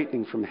like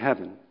lightning from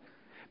heaven.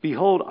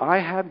 Behold, I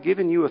have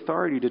given you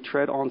authority to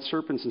tread on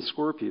serpents and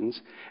scorpions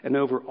and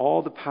over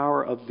all the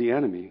power of the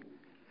enemy,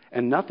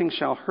 and nothing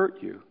shall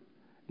hurt you.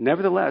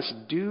 Nevertheless,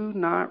 do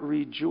not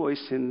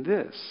rejoice in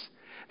this,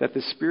 that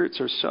the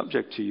spirits are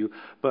subject to you,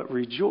 but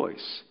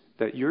rejoice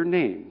that your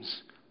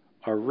names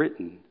are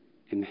written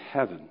in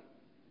heaven.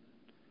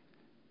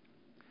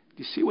 Do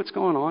you see what's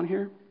going on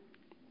here?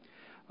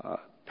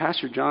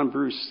 Pastor John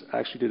Bruce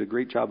actually did a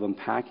great job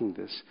unpacking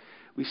this.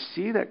 We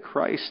see that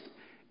Christ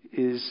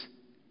is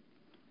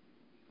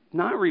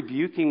not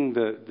rebuking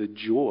the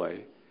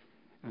joy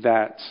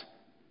that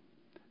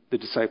the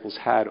disciples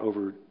had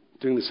over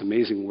doing this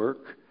amazing work,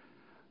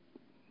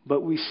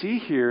 but we see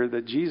here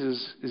that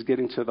Jesus is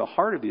getting to the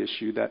heart of the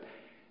issue, that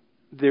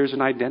there's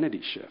an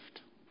identity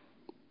shift.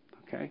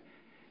 Okay?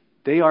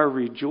 They are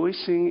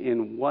rejoicing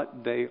in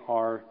what they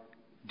are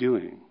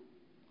doing.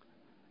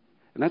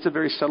 And that's a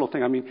very subtle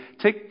thing. I mean,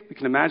 you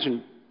can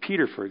imagine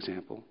Peter, for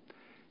example.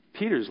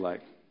 Peter's like,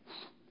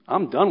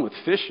 I'm done with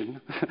fishing.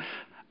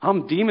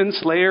 I'm demon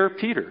slayer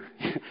Peter.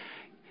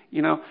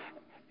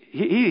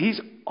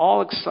 He's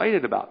all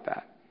excited about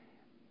that.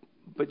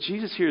 But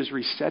Jesus here is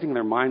resetting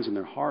their minds and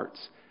their hearts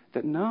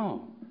that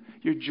no,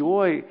 your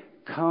joy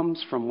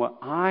comes from what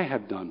I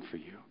have done for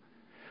you.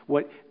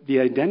 The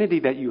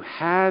identity that you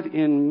have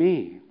in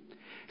me.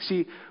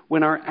 See,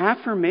 when our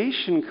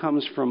affirmation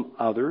comes from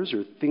others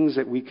or things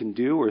that we can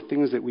do or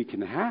things that we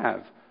can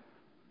have,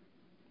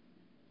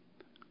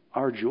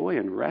 our joy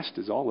and rest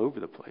is all over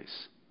the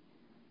place.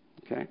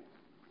 Okay?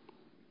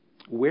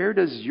 Where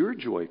does your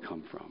joy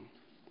come from?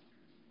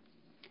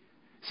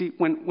 See,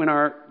 when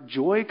our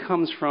joy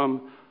comes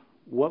from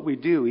what we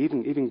do,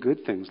 even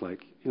good things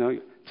like,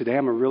 today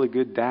I'm a really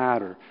good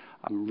dad, or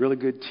I'm a really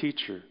good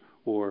teacher,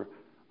 or,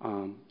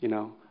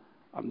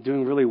 I'm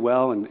doing really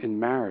well in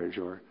marriage,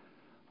 or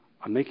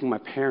I'm making my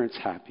parents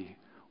happy,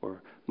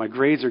 or my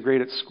grades are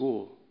great at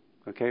school,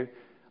 okay?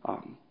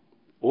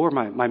 Or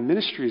my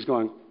ministry is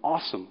going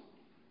awesome,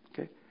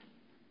 okay?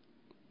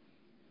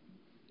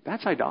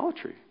 That's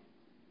idolatry.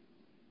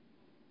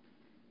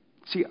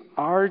 See,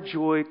 our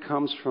joy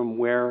comes from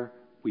where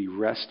we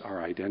rest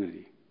our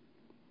identity.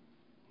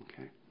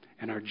 Okay?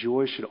 And our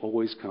joy should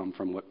always come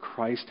from what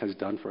Christ has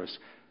done for us.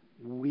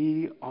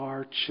 We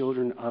are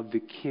children of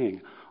the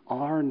King.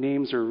 Our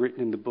names are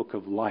written in the book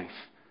of life.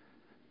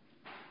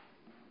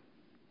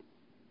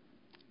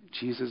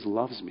 Jesus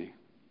loves me.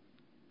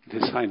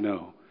 This I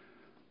know,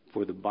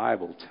 for the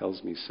Bible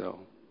tells me so.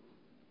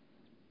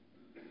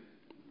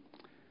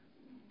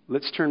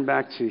 Let's turn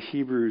back to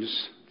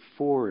Hebrews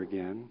 4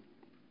 again.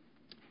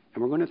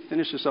 And we're going to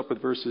finish this up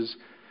with verses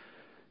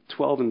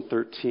 12 and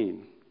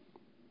 13.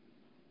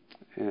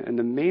 And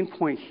the main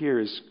point here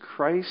is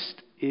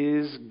Christ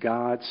is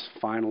God's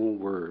final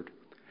word.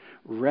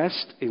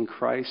 Rest in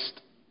Christ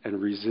and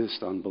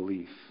resist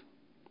unbelief.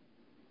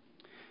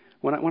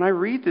 When I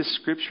read this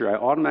scripture, I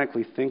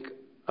automatically think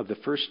of the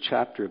first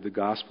chapter of the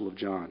Gospel of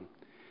John.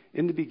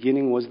 In the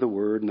beginning was the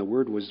Word, and the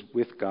Word was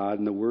with God,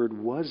 and the Word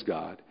was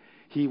God.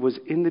 He was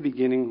in the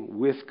beginning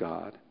with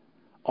God.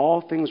 All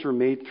things were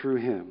made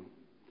through him.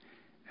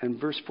 And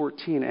verse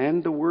 14,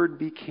 and the Word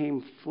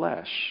became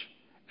flesh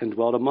and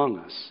dwelt among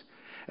us.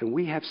 And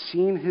we have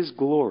seen his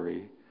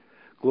glory,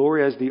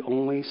 glory as the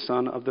only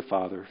Son of the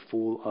Father,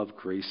 full of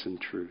grace and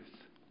truth.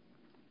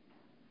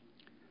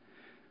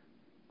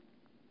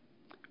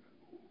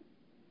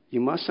 You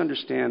must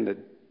understand that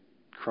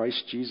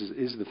Christ Jesus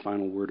is the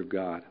final word of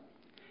God.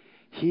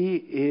 He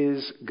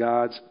is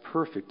God's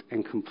perfect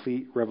and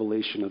complete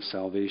revelation of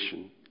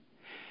salvation.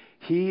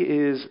 He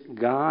is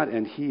God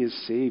and he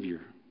is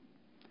Savior.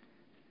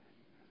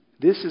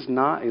 This is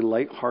not a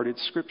light-hearted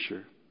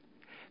scripture.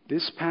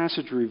 This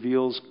passage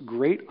reveals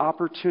great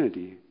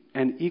opportunity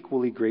and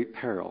equally great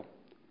peril.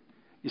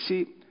 You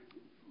see,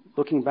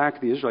 looking back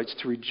at the Israelites,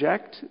 to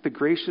reject the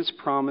gracious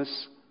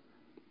promise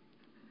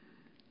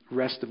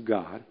rest of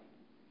God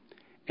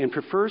and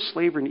prefer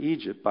slavery in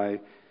Egypt by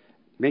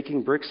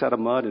making bricks out of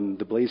mud in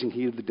the blazing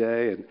heat of the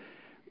day, and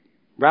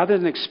rather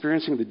than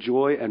experiencing the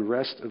joy and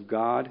rest of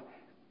God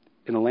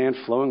in a land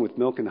flowing with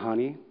milk and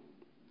honey,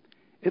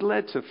 it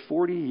led to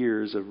 40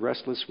 years of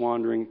restless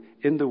wandering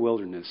in the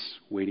wilderness,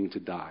 waiting to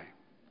die.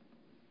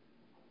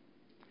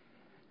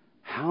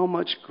 How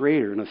much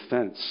greater an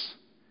offense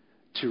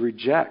to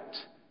reject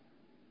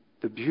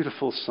the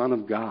beautiful Son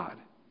of God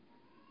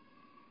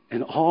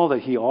and all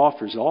that he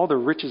offers, all the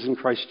riches in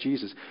Christ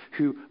Jesus,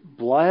 who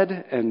bled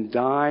and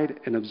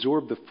died and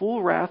absorbed the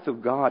full wrath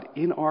of God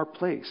in our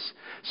place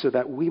so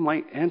that we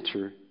might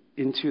enter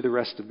into the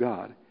rest of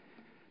God.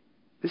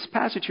 This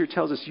passage here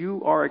tells us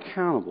you are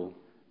accountable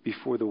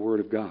before the Word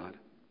of God.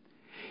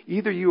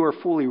 Either you are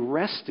fully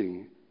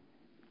resting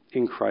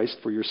in Christ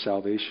for your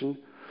salvation,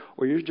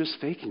 or you're just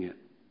faking it.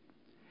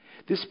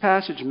 This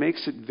passage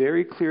makes it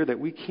very clear that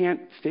we can't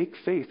fake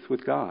faith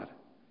with God.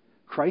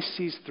 Christ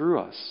sees through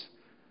us.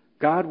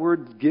 God's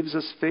Word gives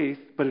us faith,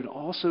 but it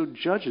also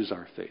judges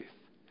our faith.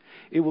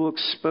 It will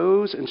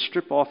expose and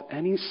strip off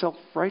any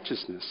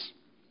self-righteousness.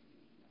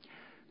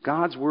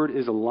 God's Word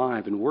is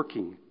alive and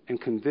working and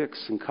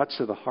convicts and cuts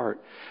to the heart,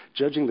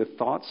 judging the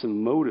thoughts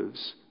and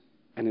motives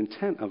and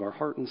intent of our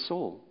heart and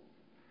soul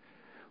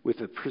with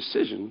the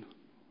precision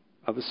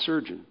of a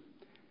surgeon.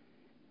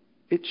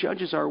 It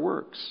judges our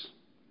works.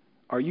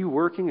 Are you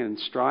working and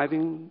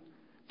striving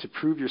to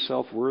prove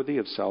yourself worthy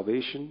of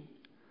salvation,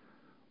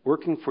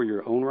 working for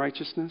your own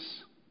righteousness?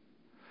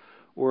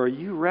 Or are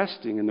you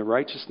resting in the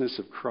righteousness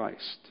of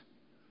Christ,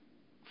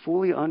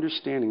 fully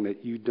understanding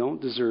that you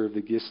don't deserve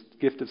the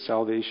gift of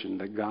salvation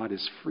that God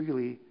has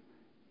freely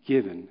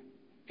given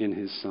in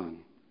his Son?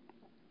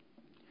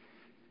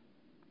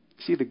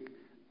 See,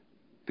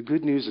 the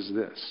good news is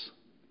this.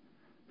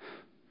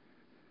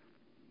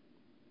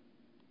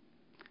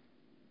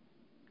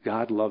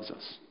 God loves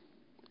us.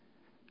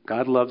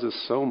 God loves us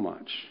so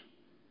much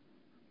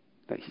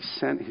that he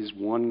sent his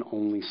one and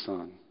only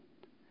Son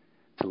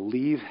to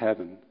leave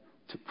heaven,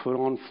 to put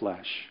on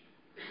flesh,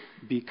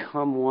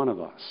 become one of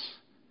us,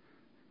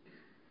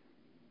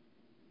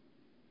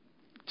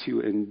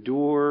 to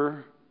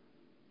endure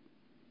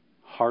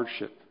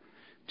hardship,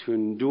 to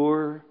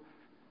endure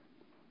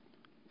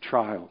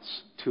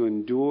trials, to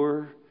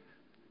endure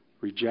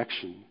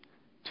rejection,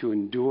 to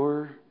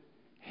endure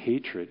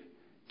hatred,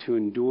 to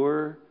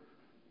endure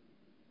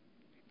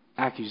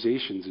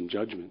accusations and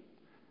judgment,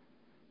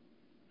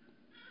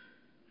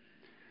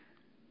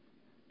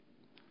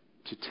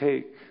 to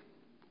take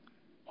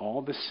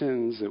all the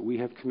sins that we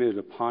have committed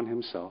upon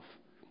himself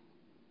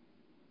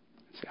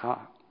and say,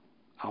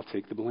 I'll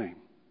take the blame.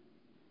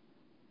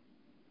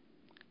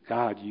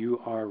 God, you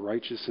are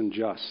righteous and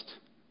just.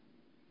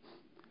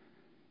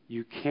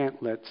 You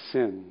can't let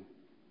sin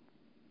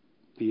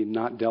be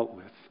not dealt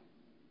with.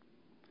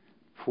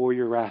 Pour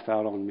your wrath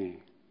out on me.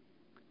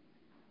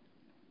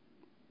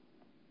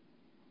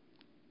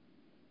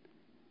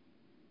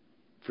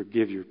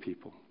 Forgive your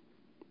people.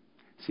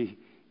 See,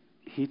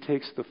 he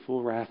takes the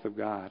full wrath of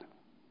God,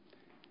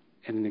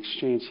 and in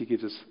exchange, he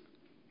gives us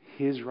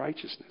his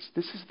righteousness.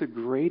 This is the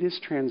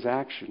greatest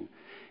transaction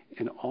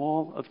in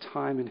all of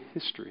time and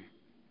history,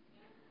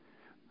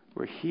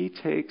 where he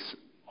takes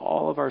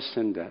all of our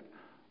sin debt,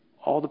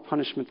 all the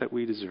punishment that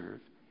we deserve,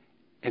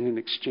 and in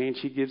exchange,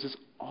 he gives us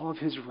all of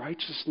his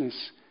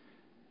righteousness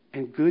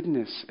and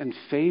goodness and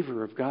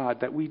favor of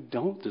God that we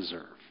don't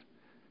deserve.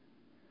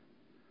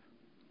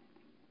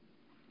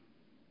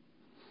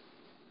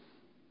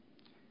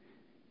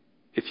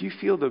 If you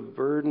feel the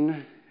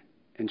burden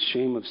and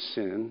shame of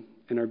sin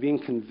and are being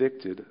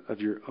convicted of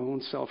your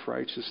own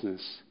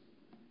self-righteousness,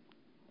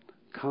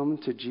 come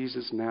to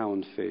Jesus now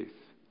in faith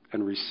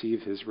and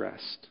receive his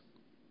rest.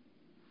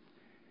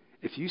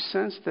 If you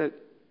sense that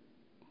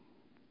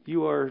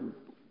you are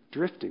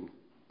drifting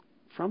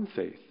from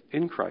faith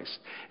in Christ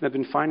and have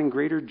been finding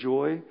greater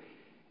joy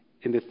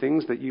in the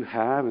things that you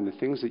have and the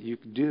things that you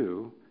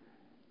do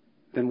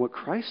than what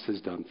Christ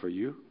has done for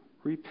you,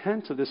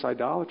 repent of this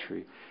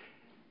idolatry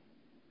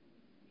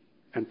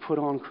and put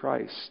on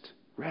Christ.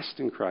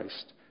 Rest in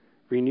Christ.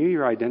 Renew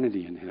your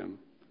identity in him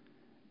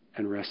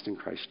and rest in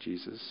Christ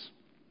Jesus.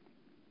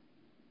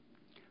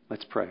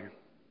 Let's pray.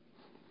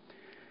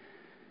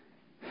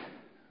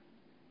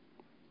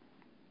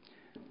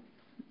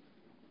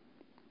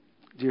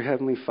 Dear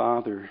Heavenly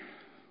Father,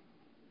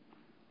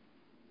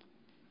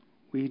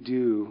 we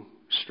do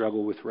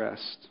struggle with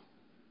rest.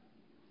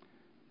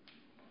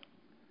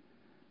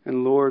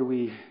 And Lord,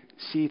 we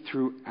see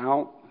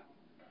throughout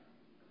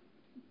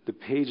the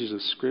pages of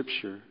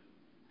Scripture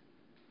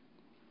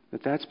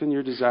that that's been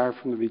your desire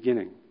from the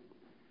beginning,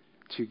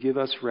 to give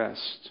us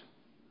rest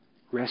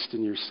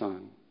in your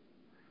Son.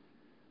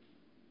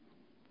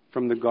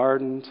 From the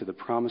garden to the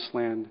promised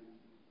land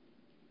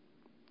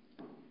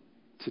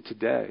to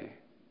today,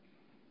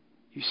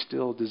 you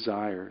still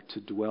desire to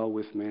dwell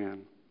with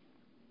man.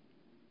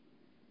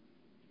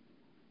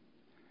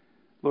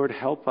 Lord,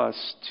 help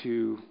us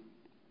to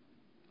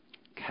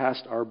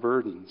cast our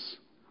burdens,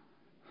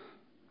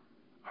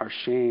 our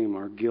shame,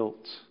 our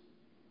guilt,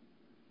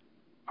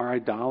 our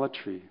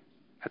idolatry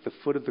at the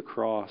foot of the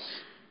cross,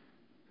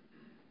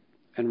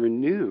 and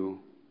renew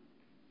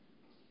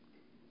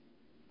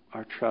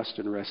our trust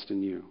and rest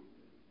in you.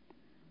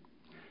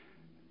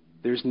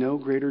 There's no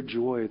greater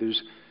joy,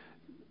 there's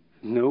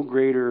no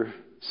greater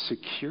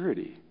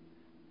security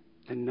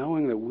than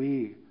knowing that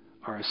we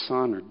are a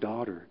son or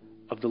daughter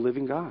of the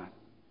living God.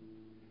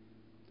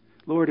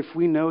 Lord, if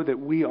we know that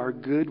we are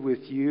good with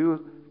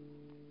you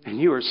and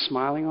you are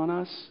smiling on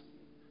us,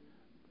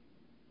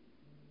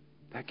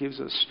 that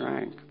gives us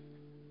strength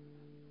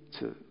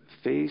to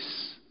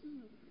face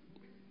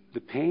the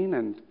pain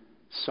and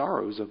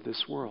sorrows of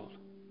this world.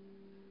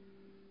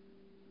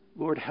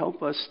 Lord,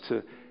 help us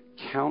to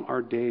count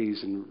our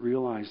days and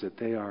realize that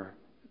they are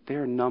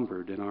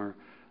numbered and our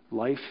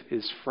life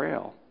is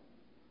frail.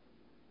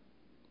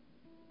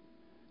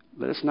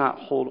 Let us not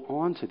hold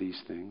on to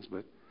these things,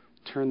 but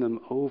turn them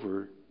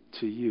over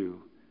to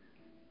you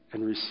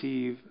and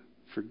receive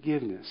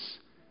forgiveness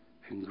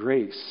and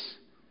grace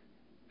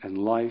and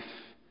life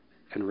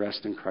and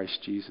rest in Christ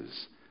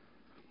Jesus.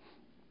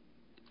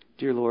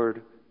 Dear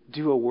Lord,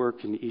 do a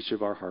work in each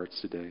of our hearts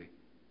today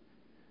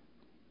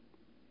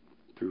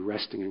through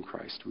resting in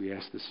Christ. We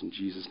ask this in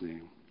Jesus'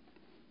 name.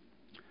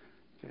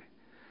 Okay.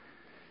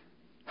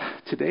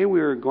 Today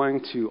we are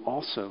going to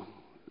also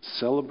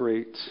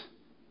celebrate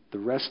the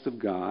rest of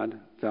God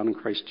found in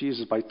Christ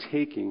Jesus by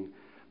taking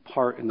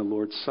part in the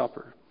Lord's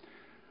Supper.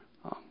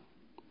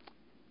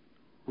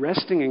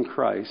 Resting in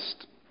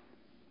Christ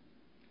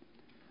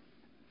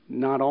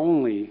not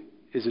only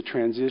is a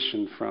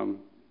transition from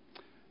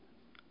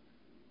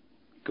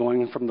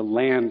going from the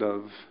land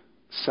of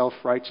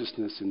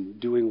self-righteousness and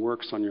doing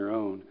works on your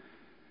own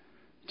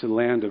to the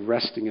land of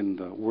resting in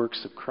the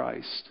works of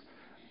Christ,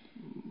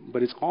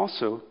 but it's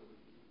also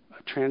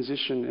a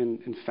transition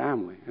in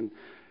family. And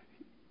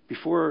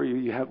before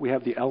we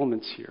have the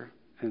elements here,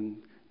 and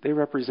they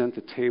represent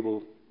the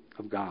table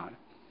of God.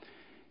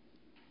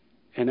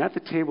 And at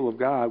the table of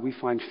God, we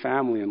find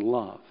family and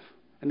love.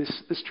 And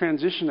this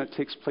transition that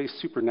takes place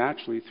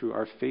supernaturally through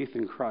our faith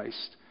in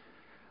Christ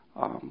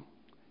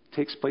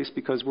takes place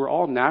because we're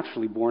all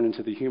naturally born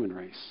into the human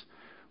race.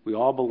 We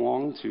all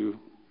belong to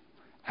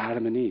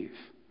Adam and Eve.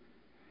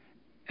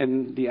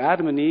 And the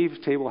Adam and Eve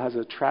table has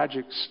a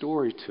tragic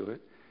story to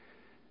it,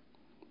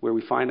 where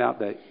we find out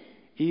that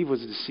Eve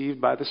was deceived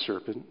by the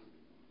serpent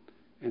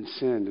and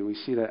sinned. And we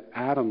see that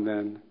Adam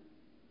then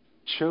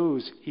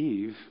chose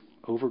Eve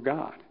over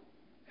God.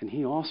 And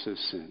he also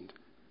sinned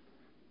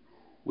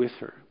with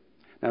her.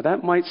 Now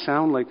that might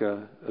sound like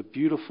a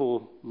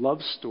beautiful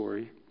love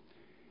story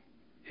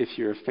if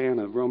you're a fan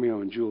of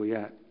Romeo and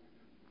Juliet.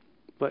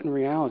 But in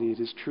reality, it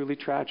is truly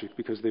tragic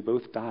because they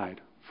both died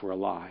for a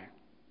lie.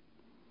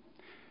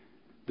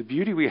 The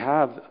beauty we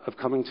have of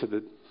coming to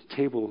the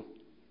table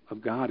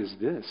of God is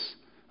this,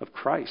 of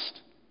Christ,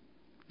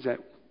 is that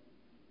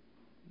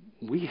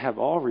we have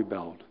all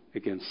rebelled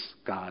against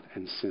God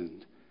and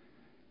sinned.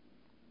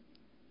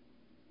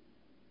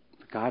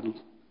 But God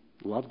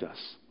loved us.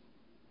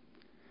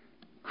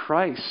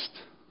 Christ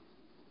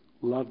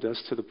loved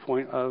us to the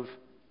point of,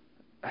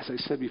 as I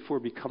said before,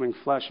 becoming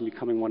flesh and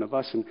becoming one of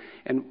us.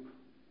 And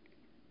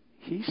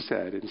he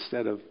said,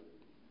 instead of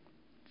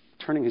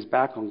turning his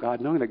back on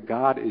God, knowing that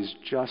God is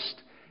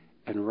just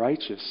and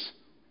righteous,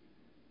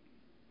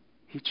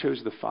 he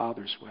chose the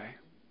Father's way.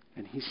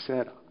 And he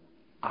said,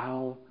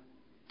 I'll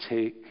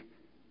take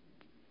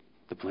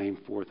the blame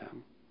for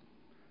them.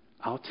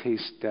 I'll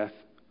taste death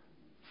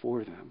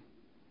for them.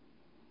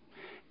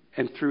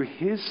 And through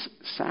his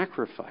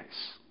sacrifice,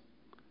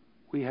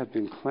 we have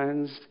been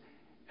cleansed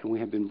and we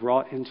have been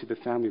brought into the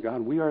family of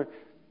God. We are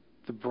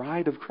the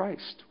bride of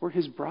Christ. We're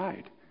his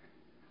bride.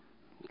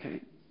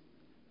 Okay?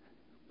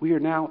 We are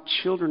now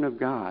children of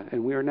God,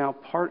 and we are now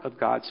part of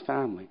God's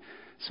family.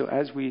 So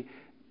as we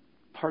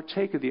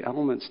partake of the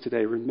elements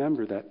today,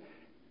 remember that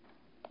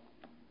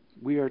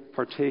we are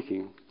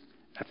partaking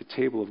at the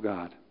table of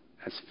God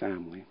as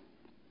family.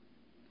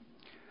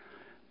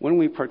 When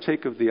we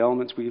partake of the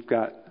elements, we've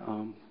got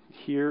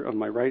here on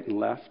my right and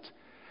left,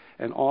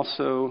 and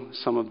also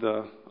some of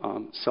the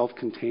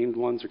self-contained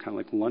ones are kind of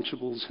like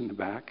Lunchables in the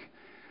back.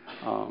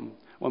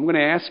 What I'm going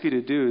to ask you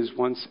to do is,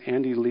 once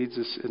Andy leads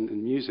us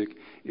in music,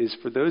 is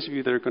for those of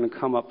you that are going to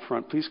come up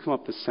front, please come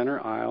up the center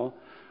aisle,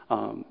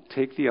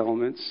 take the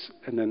elements,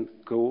 and then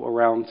go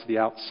around to the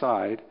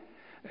outside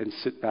and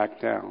sit back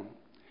down.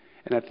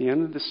 And at the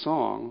end of the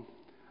song,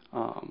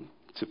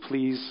 to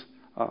please,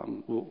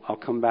 I'll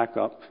come back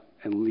up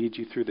and lead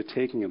you through the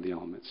taking of the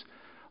elements.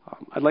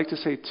 I'd like to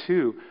say,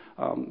 too,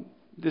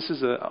 this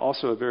is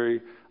also a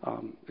very,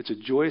 it's a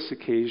joyous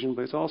occasion,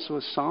 but it's also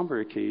a somber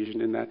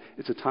occasion in that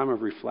it's a time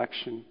of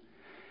reflection.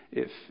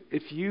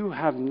 If you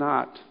have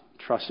not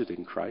trusted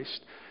in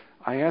Christ,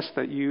 I ask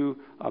that you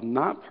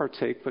not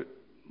partake,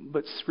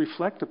 but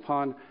reflect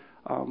upon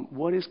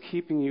what is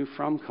keeping you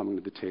from coming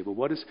to the table.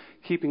 What is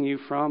keeping you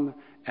from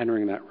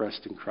entering that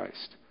rest in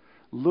Christ?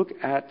 Look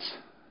at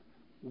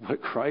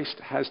what Christ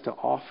has to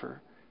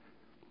offer.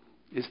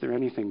 Is there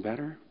anything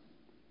better?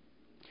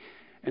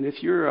 And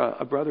if you're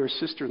a brother or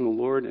sister in the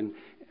Lord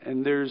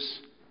and there's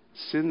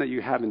sin that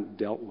you haven't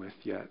dealt with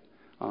yet,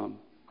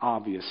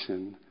 obvious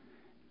sin,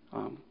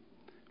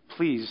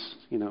 please,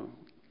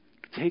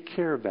 take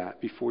care of that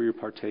before you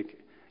partake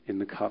in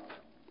the cup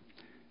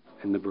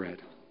and the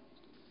bread.